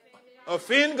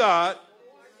offend God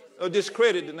or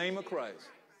discredit the name of Christ.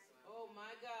 Oh my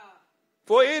God.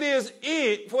 For it is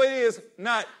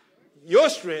not your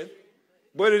strength,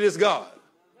 but it is God.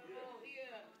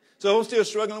 So I'm still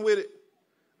struggling with it.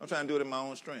 I'm trying to do it in my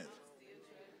own strength.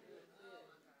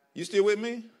 You still with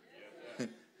me?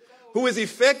 Who is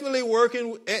effectively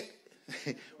working at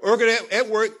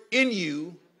work in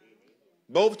you,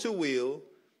 both to will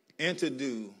and to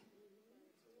do,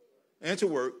 and to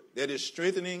work, that is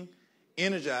strengthening,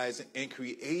 energizing, and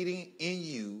creating in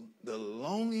you the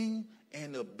longing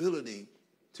and ability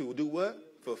to do what?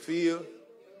 Fulfill.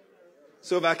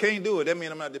 So if I can't do it, that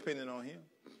means I'm not dependent on him.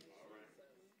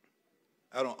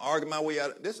 I don't argue my way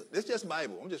out. This is just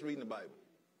Bible. I'm just reading the Bible.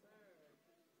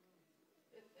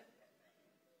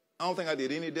 I don't think I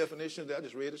did any definitions. I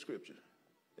just read the scripture.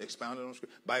 Expounded on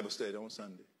scripture. Bible study on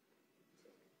Sunday.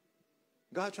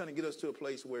 God trying to get us to a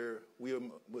place where we are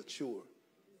mature.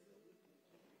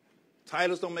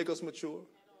 Titles don't make us mature.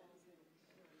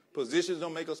 Positions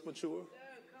don't make us mature.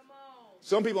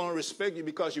 Some people don't respect you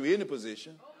because you're in the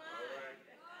position.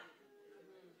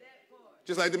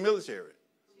 Just like the military.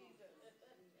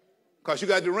 Because you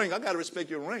got the rank. I got to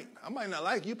respect your rank. I might not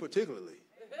like you particularly.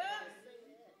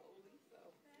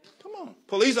 Come on.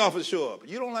 Police officer show up.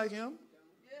 You don't like him.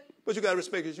 But you got to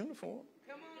respect his uniform.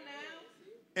 Come on now.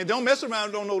 And don't mess around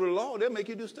and don't know the law. They'll make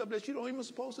you do stuff that you don't even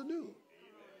supposed to do.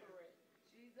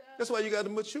 That's why you got to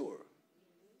mature.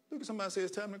 Look at somebody and say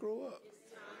it's time to grow up.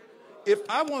 If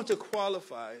I want to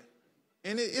qualify,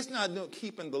 and it's not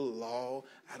keeping the law,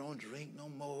 I don't drink no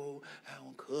more, I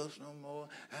don't cuss no more,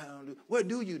 I don't do. What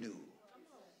do you do?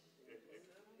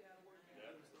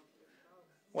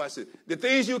 Watch it. The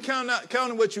things you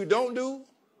counting what you don't do.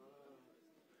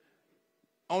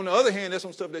 On the other hand, there's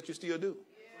some stuff that you still do.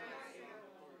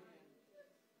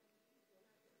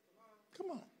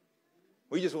 Come on.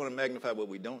 We just want to magnify what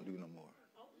we don't do no more.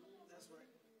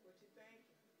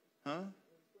 Huh?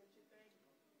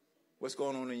 What's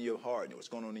going on in your heart and what's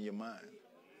going on in your mind?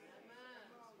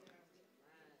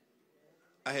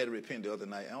 I had to repent the other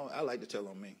night. I like to tell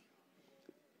on me.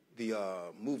 The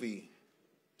movie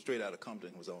Straight Outta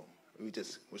Compton was on. We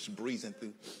just was breezing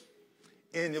through.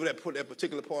 And that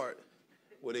particular part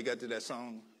where they got to that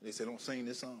song, they said, don't sing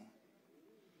this song.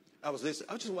 I was listening.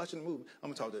 I was just watching the movie.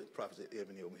 I'm going to talk to Prophet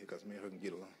Ebony over here because me and her can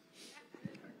get along.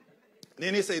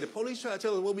 Then they say, the police try to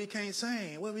tell us what we can't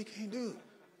sing, what we can't do.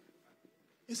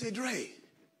 They say, Dre,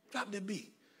 drop that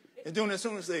beat. And doing that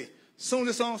soon as the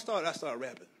song started, I started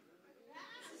rapping.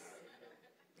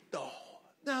 Oh,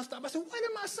 now I stopped. I said, what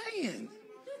am I saying?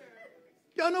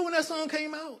 Y'all know when that song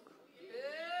came out?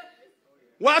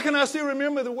 Why can I still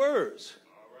remember the words?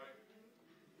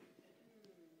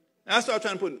 And I started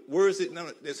trying to put words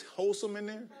that's wholesome in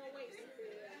there.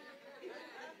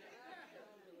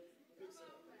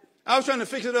 I was trying to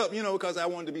fix it up, because I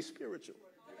wanted to be spiritual.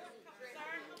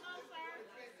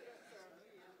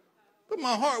 But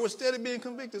my heart was steady being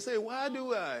convicted. Say, why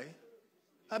do I?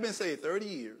 I've been saved 30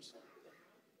 years.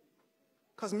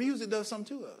 Because music does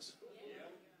something to us.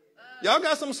 Y'all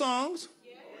got some songs.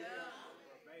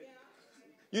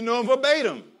 You know them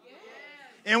verbatim.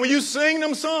 And when you sing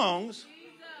them songs,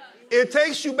 it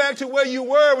takes you back to where you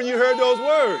were when you heard those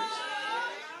words.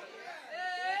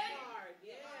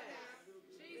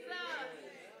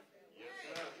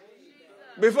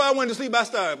 Before I went to sleep,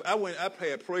 I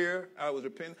prayed a prayer. I was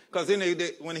repenting. Because then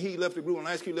when he left the group, when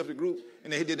Ice Cube left the group,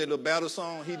 and then he did that little battle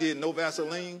song, he did No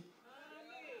Vaseline.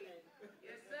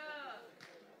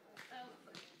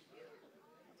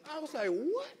 I was like,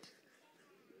 what?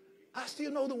 I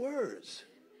still know the words.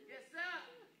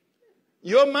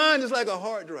 Your mind is like a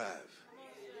hard drive.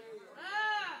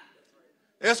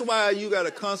 That's why you got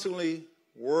to constantly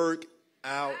work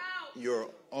out your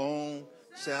own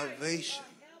salvation.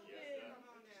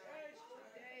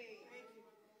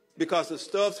 Because the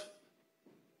stuff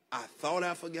I thought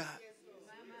I forgot,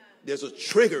 there's a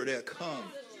trigger that comes.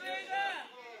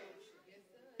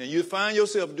 And you find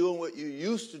yourself doing what you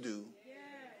used to do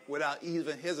without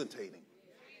even hesitating.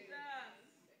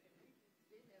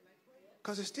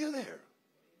 Because it's still there.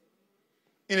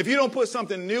 And if you don't put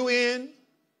something new in,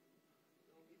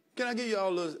 can I give you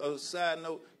all a side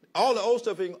note? All the old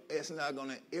stuff is not going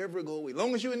to ever go away. As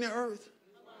long as you're in the earth,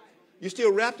 you're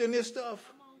still wrapped in this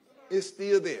stuff, it's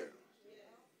still there.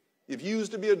 If you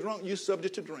used to be a drunk, you're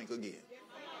subject to drink again.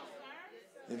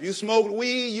 If you smoked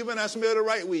weed, you better not smell the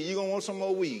right weed. You're going to want some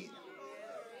more weed.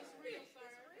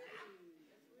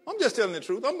 I'm just telling the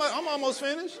truth. I'm almost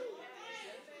finished.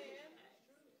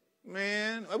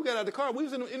 Man, we got out of the car. We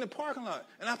was in the parking lot,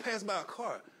 and I passed by a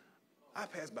car. I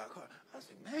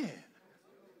said, man,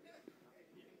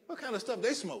 what kind of stuff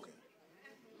they smoking?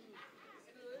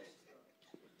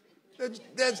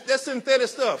 That's synthetic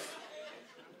stuff.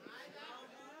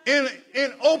 In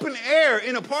open air,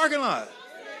 in a parking lot.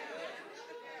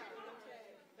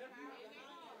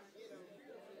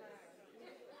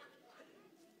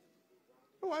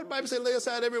 Why the Bible say lay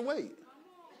aside every weight?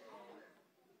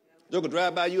 Joker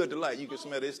drive by you at the light, you can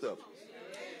smell this stuff.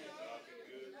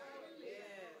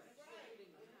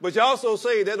 But you also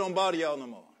say that don't bother y'all no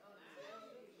more.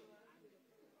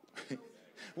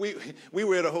 we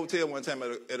were at a hotel one time at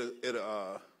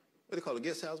a what do they call it, a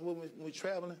guest house when we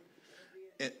traveling.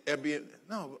 And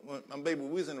my baby,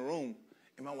 we was in the room,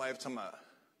 and my wife talking about,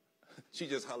 she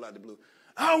just hollered out the blue,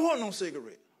 I don't want no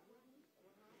cigarette.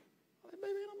 I said,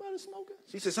 baby, ain't nobody smoking.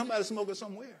 She said, somebody smoking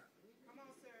somewhere.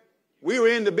 We were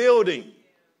in the building.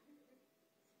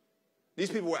 These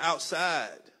people were outside.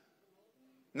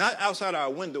 Not outside our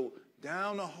window,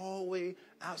 down the hallway,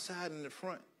 outside in the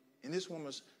front. And this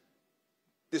woman's,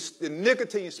 the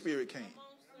nicotine spirit came.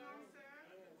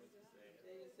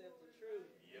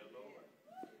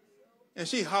 And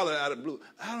she hollered out of the blue,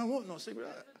 I don't want no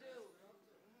cigarette.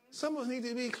 Some of us need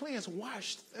to be cleansed,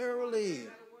 washed thoroughly.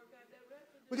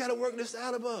 We got to work this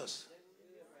out of us.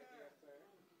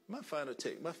 My final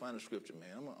scripture, man.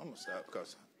 I'm going to stop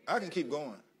because I can keep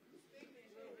going.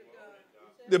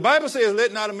 The Bible says,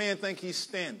 let not a man think he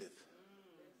standeth,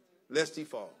 lest he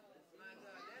fall.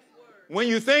 When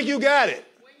you think you got it.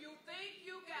 When you think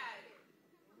you got it.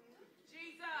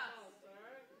 Jesus.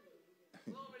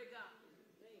 Glory to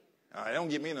God. All right, don't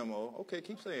get me no more. Okay,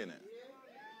 keep saying that.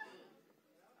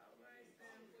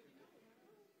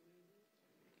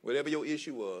 Whatever your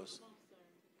issue was,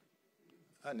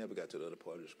 I never got to the other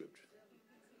part of the scripture.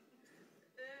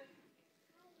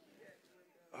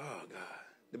 Oh, God.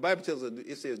 The Bible tells us,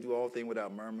 it says, do all things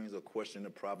without murmurings or questioning the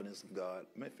providence of God.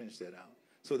 Let me finish that out.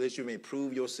 So that you may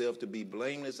prove yourself to be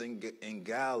blameless and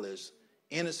guileless,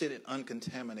 innocent and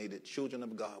uncontaminated, children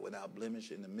of God without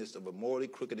blemish in the midst of a morally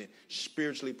crooked and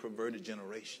spiritually perverted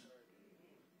generation.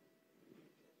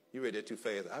 You read that too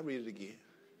fast. I'll read it again.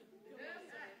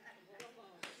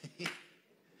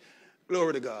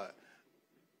 Glory to God.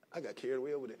 I got carried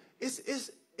away over there. It's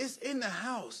in the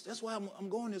house. That's why I'm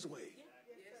going this way.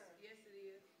 Yes, it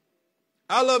is.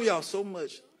 I love y'all so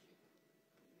much.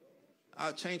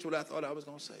 I'll change what I thought I was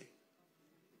going to say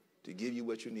to give you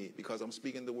what you need because I'm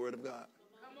speaking the word of God.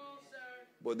 Come on, sir.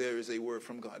 But there is a word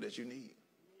from God that you need.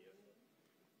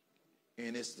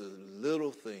 And it's the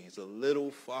little things, the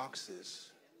little foxes,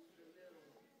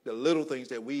 the little things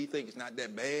that we think is not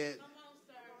that bad.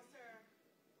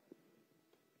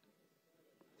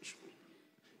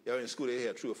 Y'all in school, they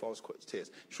have true or false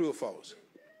tests. True or false.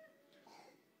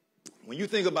 When you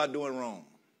think about doing wrong,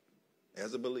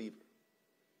 as a believer,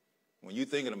 when you're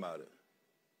thinking about it,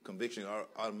 conviction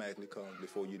automatically comes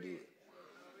before you do it.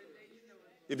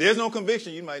 If there's no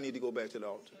conviction, you might need to go back to the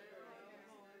altar.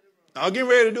 I'm getting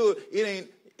ready to do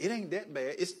it. it ain't that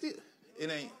bad.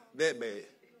 It ain't that bad.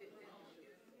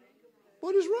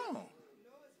 What is wrong?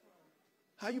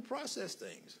 How you process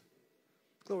things.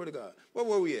 Glory to God. Where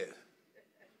were we at?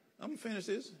 I'm going to finish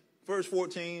this. Verse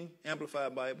 14,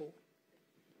 Amplified Bible.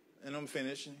 And I'm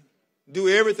finishing. Do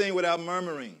everything without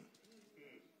murmuring.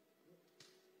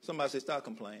 Somebody say, stop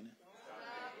complaining.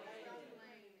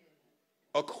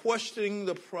 Or questioning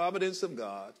the providence of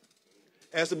God.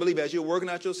 As a believer, as you're working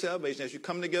out your salvation, as you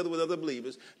come together with other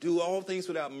believers, do all things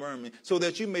without murmuring, so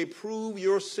that you may prove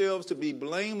yourselves to be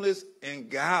blameless and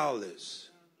guileless,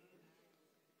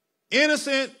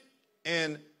 innocent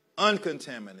and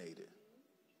uncontaminated.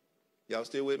 Y'all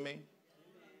still with me?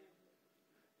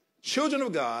 Children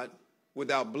of God,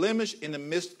 without blemish in the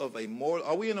midst of a moral,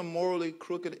 are we in a morally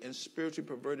crooked and spiritually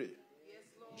perverted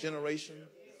generation?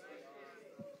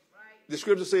 The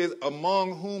scripture says,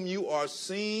 among whom you are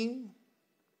seen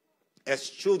as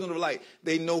children of light.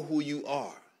 They know who you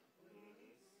are.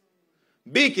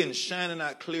 Beacons shining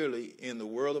out clearly in the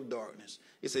world of darkness.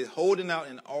 It says, holding out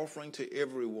and offering to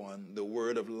everyone the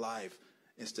word of life,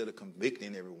 instead of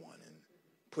convicting everyone and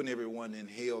putting everyone in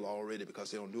hell already because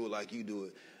they don't do it like you do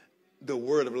it. The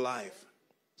word of life.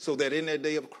 So that in that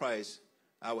day of Christ,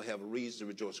 I will have reason to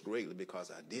rejoice greatly,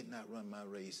 because I did not run my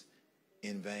race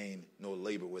in vain, nor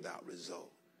labor without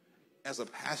result. As a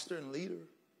pastor and leader,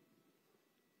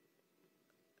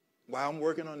 while I'm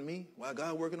working on me, while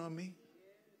God working on me,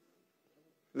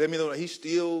 let me know that I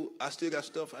still got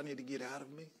stuff I need to get out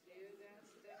of me.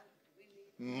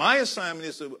 My assignment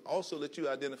is to also let you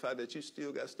identify that you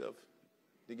still got stuff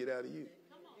to get out of you.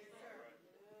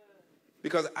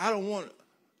 Because I don't want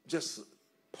just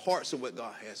parts of what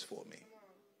God has for me.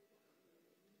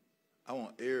 I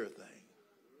want everything.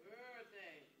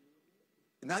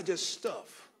 Not just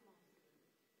stuff,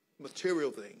 material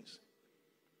things.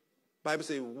 Bible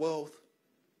says, wealth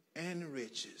and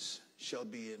riches shall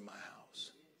be in my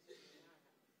house.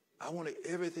 I want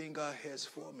everything God has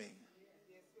for me.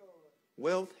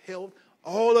 Wealth, health,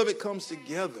 all of it comes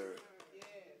together.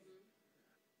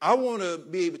 I want to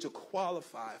be able to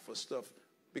qualify for stuff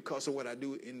because of what I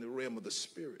do in the realm of the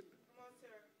spirit.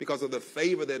 Because of the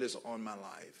favor that is on my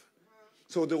life.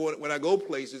 So when I go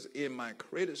places, in my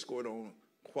credit score don't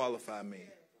qualify me.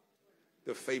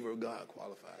 The favor of God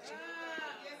qualifies me.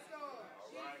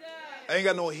 I ain't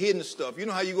got no hidden stuff. You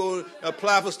know how you go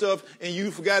apply for stuff and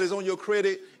you forgot it's on your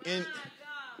credit? And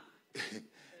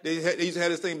they used to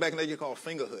have this thing back in the day called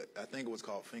Fingerhut. I think it was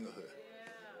called Fingerhut.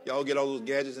 Y'all get all those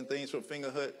gadgets and things from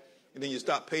Fingerhut, and then you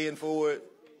stop paying for it.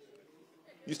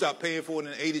 You stop paying for it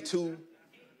in 82.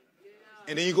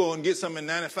 And then you go and get something in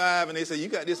 95, and they say, you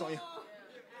got this on you.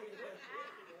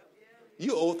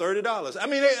 You owe $30. I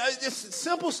mean, it's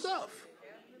simple stuff.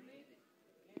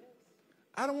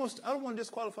 I don't want to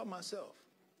disqualify myself.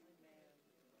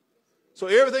 So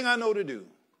everything I know to do,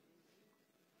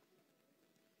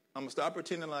 I'm going to stop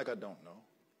pretending like I don't know.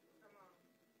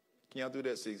 Can y'all do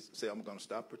that? Say I'm going to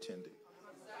stop pretending.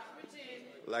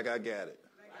 Like I got it.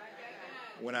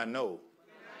 When I know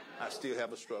I still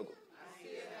have a struggle.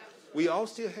 We all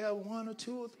still have 1 or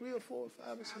 2 or 3 or 4 or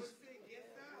 5 or 6.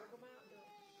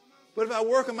 But if I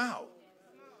work them out,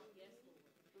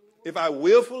 if I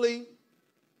willfully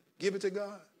give it to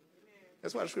God,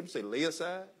 that's why the scripture say, lay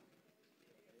aside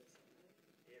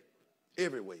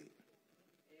every weight.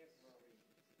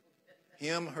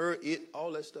 Him, her, it,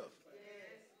 all that stuff.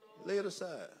 Lay it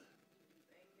aside.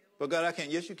 But God, I can't.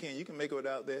 Yes, you can. You can make it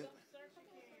without that.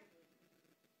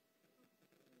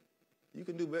 You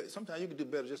can do better. Sometimes you can do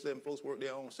better just letting folks work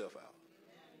their own self out.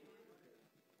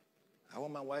 I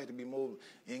want my wife to be more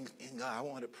in God. I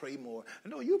want her to pray more.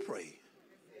 No, you pray.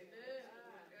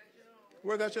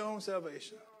 Work out your own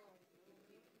salvation.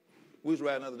 We was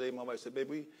riding the other day. My wife said,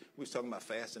 baby, we was talking about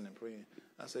fasting and praying.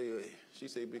 I said, she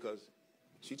said, because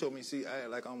she told me, see, I act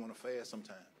like I don't want to fast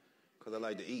sometimes because I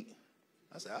like to eat.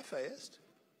 I said, I fast.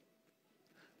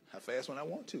 I fast when I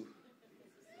want to.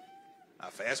 I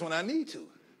fast when I need to.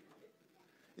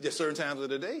 Just certain times of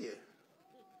the day.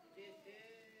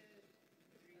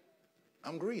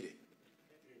 I'm greedy.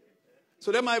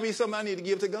 So that might be something I need to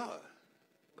give to God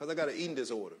because I got an eating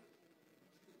disorder.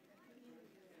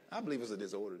 I believe it's a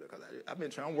disorder because I've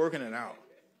been trying. I'm working it out.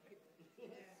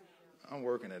 I'm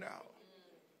working it out.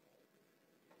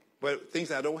 But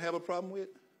things I don't have a problem with,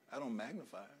 I don't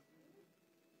magnify.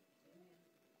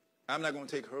 I'm not going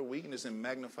to take her weakness and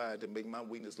magnify it to make my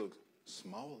weakness look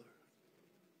smaller.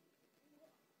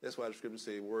 That's why the scripture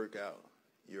says, work out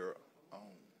your own.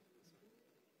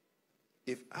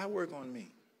 If I work on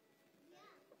me,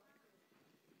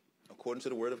 according to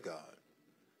the word of God,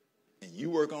 and you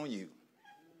work on you,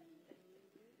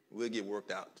 we'll get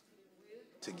worked out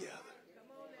together.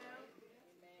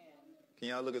 Can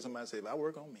y'all look at somebody and say, if I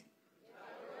work on me,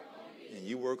 and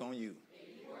you work on you,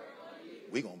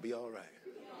 we're going to be all right.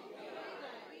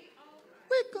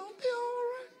 We're going to be all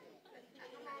right.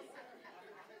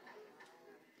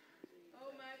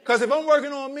 Because if I'm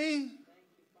working on me,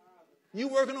 you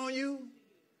working on you,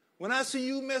 when I see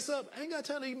you mess up, I ain't got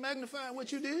time to magnify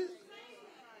what you did.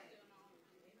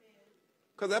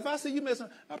 Because if I see you mess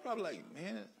up, I'm probably like,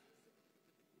 man,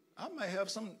 I might have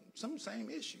some same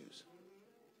issues.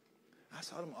 I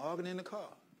saw them arguing in the car.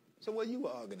 So what you were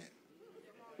arguing at?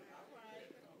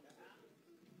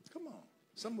 Come on.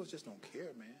 Some of us just don't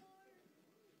care, man.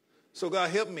 So God,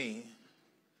 help me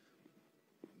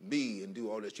be and do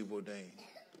all that you've ordained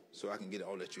so I can get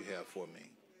all that you have for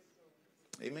me.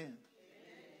 Amen.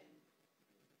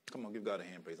 Come on, give God a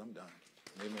hand praise. I'm done.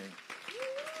 Amen.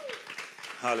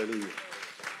 Hallelujah.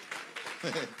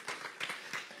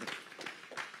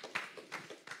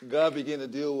 God began to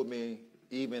deal with me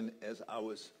even as I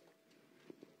was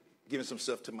giving some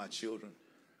stuff to my children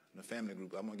in the family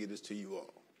group. I'm going to give this to you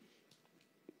all.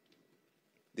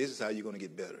 This is how you're going to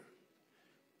get better.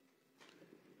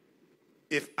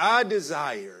 If I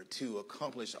desire to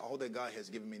accomplish all that God has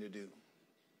given me to do,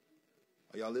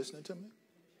 are y'all listening to me?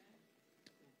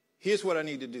 Here's what I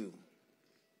need to do.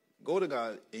 Go to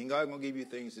God, and God's going to give you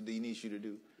things that He needs you to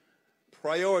do.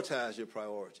 Prioritize your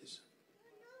priorities.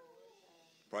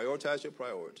 Prioritize your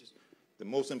priorities. The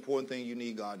most important thing you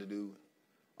need God to do.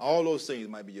 All those things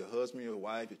might be your husband, your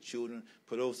wife, your children.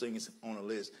 Put those things on a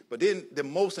list. But then the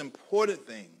most important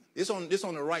thing, this on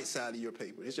the right side of your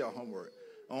paper. This is your homework.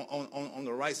 On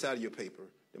the right side of your paper,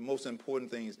 the most important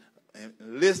things, and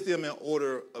list them in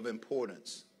order of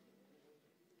importance.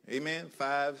 Amen?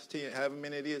 5, 10, however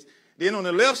many it is. Then on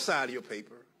the left side of your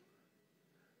paper,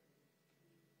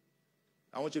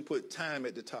 I want you to put time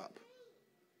at the top.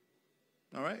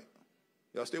 All right?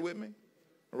 Y'all still with me?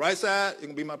 The right side, it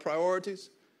can be my priorities.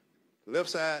 The left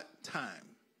side, time.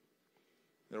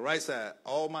 The right side,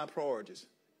 all my priorities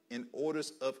in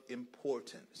orders of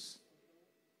importance.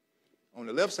 On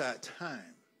the left side,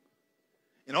 time.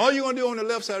 And all you're going to do on the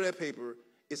left side of that paper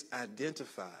is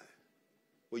identify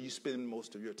where you spend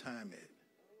most of your time at.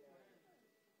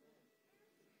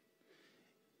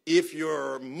 If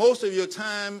most of your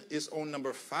time is on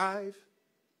number 5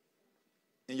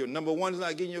 and your number 1 is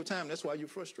not getting your time, that's why you're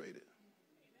frustrated.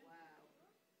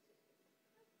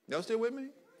 Y'all still with me?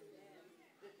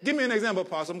 Give me an example,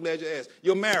 Apostle. I'm glad you asked.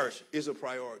 Your marriage is a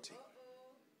priority.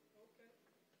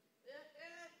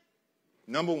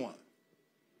 Number 1.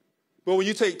 But when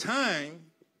you take time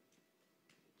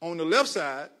on the left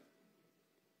side,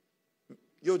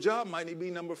 your job might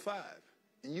be number 5.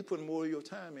 And you put more of your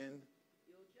time in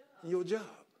your job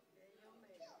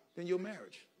than your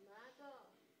marriage.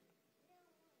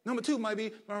 Number 2 might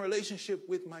be my relationship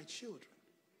with my children.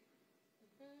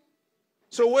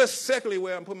 So where's secondly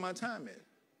where I'm putting my time at?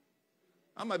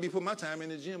 I might be putting my time in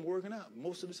the gym working out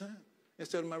most of the time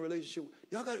instead of my relationship.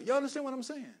 Y'all understand what I'm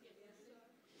saying?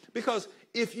 Because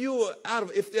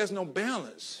if there's no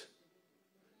balance,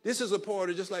 this is a part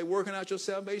of just like working out your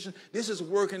salvation. This is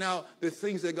working out the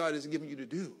things that God has given you to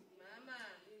do.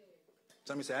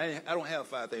 Somebody say, I don't have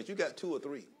 5 things. You got 2 or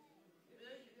 3.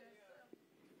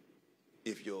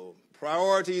 If your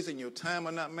priorities and your time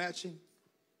are not matching,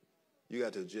 you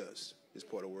got to adjust. It's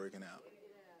part of working out.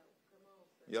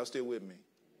 Y'all still with me?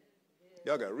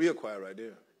 Y'all got real quiet right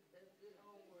there.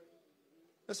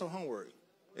 That's some homework.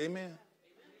 Amen.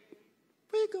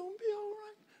 We're going to be all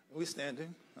right. We're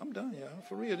standing. I'm done, y'all.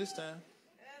 For real this time.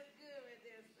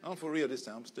 I'm for real this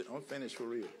time. I'm finished for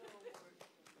real.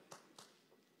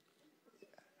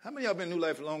 How many of y'all been in New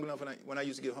Life long enough when I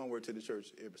used to give homework to the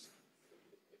church?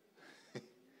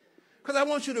 Because I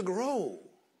want you to grow.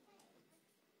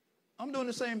 I'm doing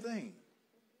the same thing.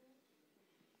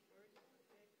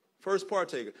 First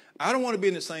partaker. I don't want to be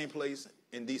in the same place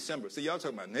in December. See, y'all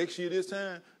talking about next year this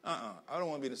time? I don't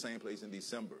want to be in the same place in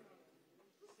December.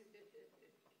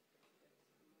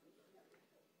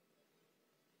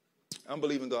 I'm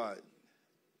believing God.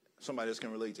 Somebody else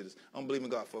can relate to this. I'm believing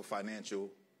God for a financial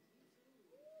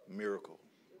miracle.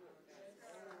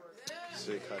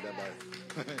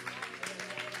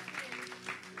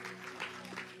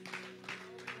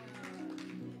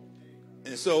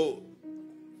 And so,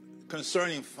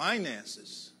 concerning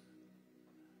finances,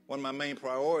 one of my main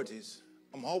priorities,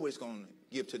 I'm always going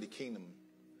to give to the kingdom.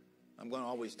 I'm going to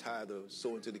always tithe or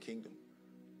sow into the kingdom.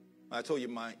 I told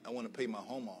you I want to pay my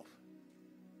home off.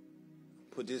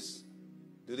 Do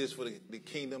this for the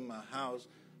kingdom, my house,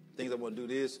 things I want to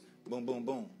do this, boom, boom,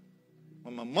 boom.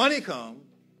 When my money comes,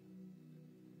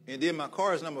 And then my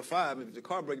car is number 5. If the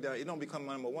car breaks down, it don't become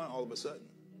number 1 all of a sudden.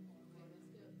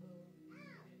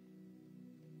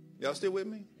 Y'all still with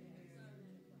me?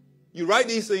 You write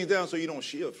these things down so you don't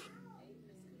shift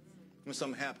when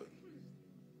something happens.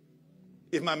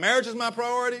 If my marriage is my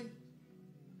priority,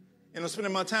 and I'm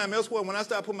spending my time elsewhere, when I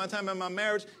start putting my time in my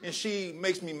marriage and she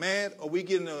makes me mad or we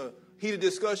get in a heated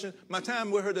discussion, my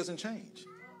time with her doesn't change.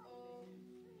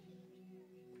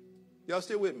 Y'all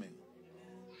still with me?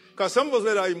 Because some of us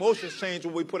let our emotions change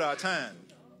when we put our time.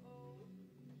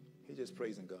 He's just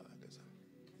praising God.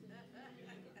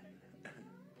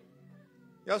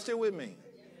 Y'all still with me?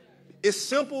 It's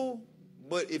simple,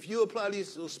 but if you apply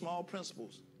these little small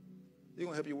principles, they're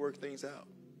going to help you work things out.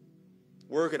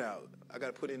 Work it out. I got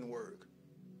to put in the work.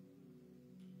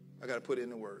 I got to put in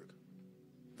the work.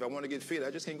 If I want to get fit,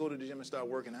 I just can't go to the gym and start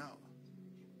working out.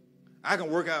 I can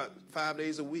work out 5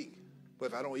 days a week, but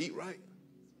if I don't eat right,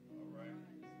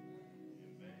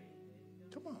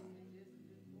 come on.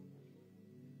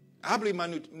 I believe my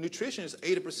nutrition is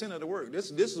 80% of the work.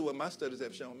 This is what my studies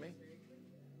have shown me.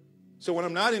 So when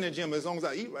I'm not in the gym, as long as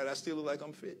I eat right, I still look like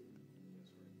I'm fit.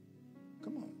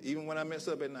 Come on. Even when I mess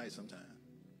up at night sometimes.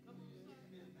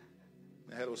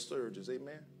 I had those surges,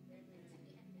 amen?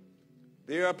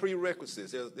 There are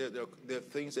prerequisites. There are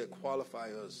things that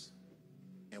qualify us,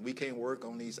 and we can't work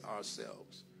on these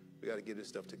ourselves. We got to give this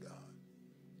stuff to God.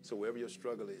 So wherever your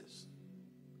struggle is,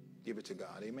 give it to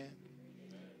God, amen?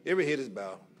 Every head is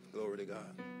bowed. Glory to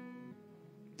God.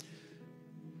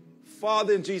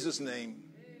 Father, in Jesus' name,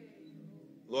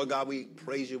 Lord God, we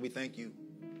praise you. We thank you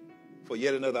for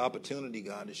yet another opportunity,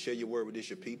 God, to share your word with this,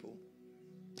 your people.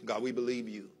 God, we believe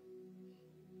you.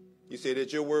 You say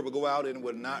that your word will go out and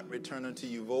will not return unto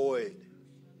you void,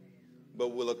 but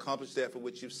will accomplish that for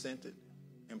which you've sent it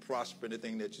and prosper in the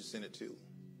thing that you sent it to.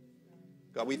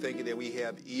 God, we thank you that we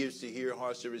have ears to hear,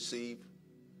 hearts to receive,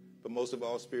 but most of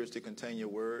all, spirits to contain your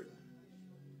word.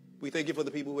 We thank you for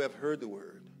the people who have heard the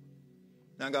word.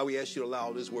 Now, God, we ask you to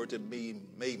allow this word to be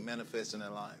made manifest in their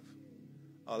life.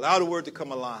 Allow the word to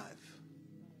come alive.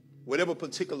 Whatever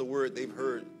particular word they've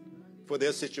heard for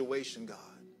their situation, God,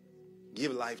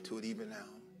 give life to it even now.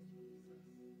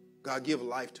 God, give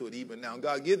life to it even now.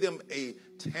 God, give them a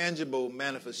tangible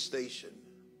manifestation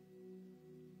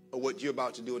of what you're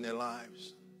about to do in their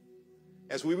lives.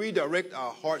 As we redirect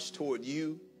our hearts toward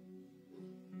you,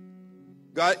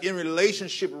 God, in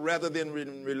relationship rather than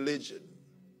in religion,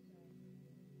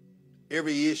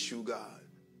 every issue, God,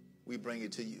 we bring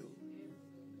it to you.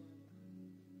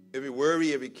 Every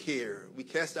worry, every care, we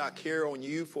cast our care on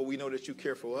you, for we know that you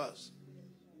care for us.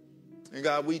 And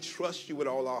God, we trust you with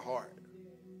all our heart.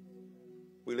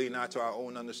 We lean not to our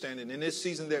own understanding. In this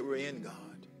season that we're in,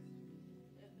 God,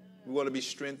 we want to be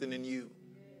strengthened in you.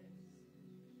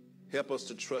 Help us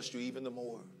to trust you even the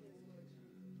more.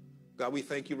 God, we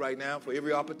thank you right now for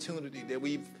every opportunity that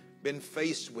we've been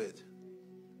faced with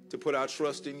to put our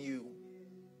trust in you.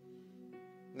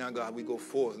 Now, God, we go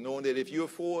forth, knowing that if you're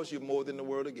for us, you're more than the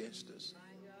world against us.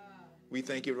 We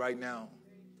thank you right now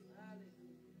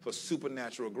for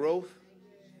supernatural growth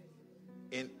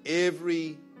in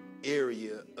every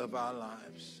area of our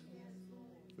lives.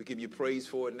 We give you praise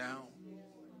for it now.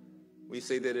 We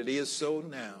say that it is so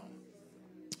now.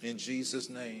 In Jesus'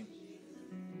 name,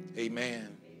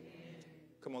 amen.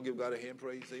 Come on, give God a hand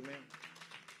praise. Amen.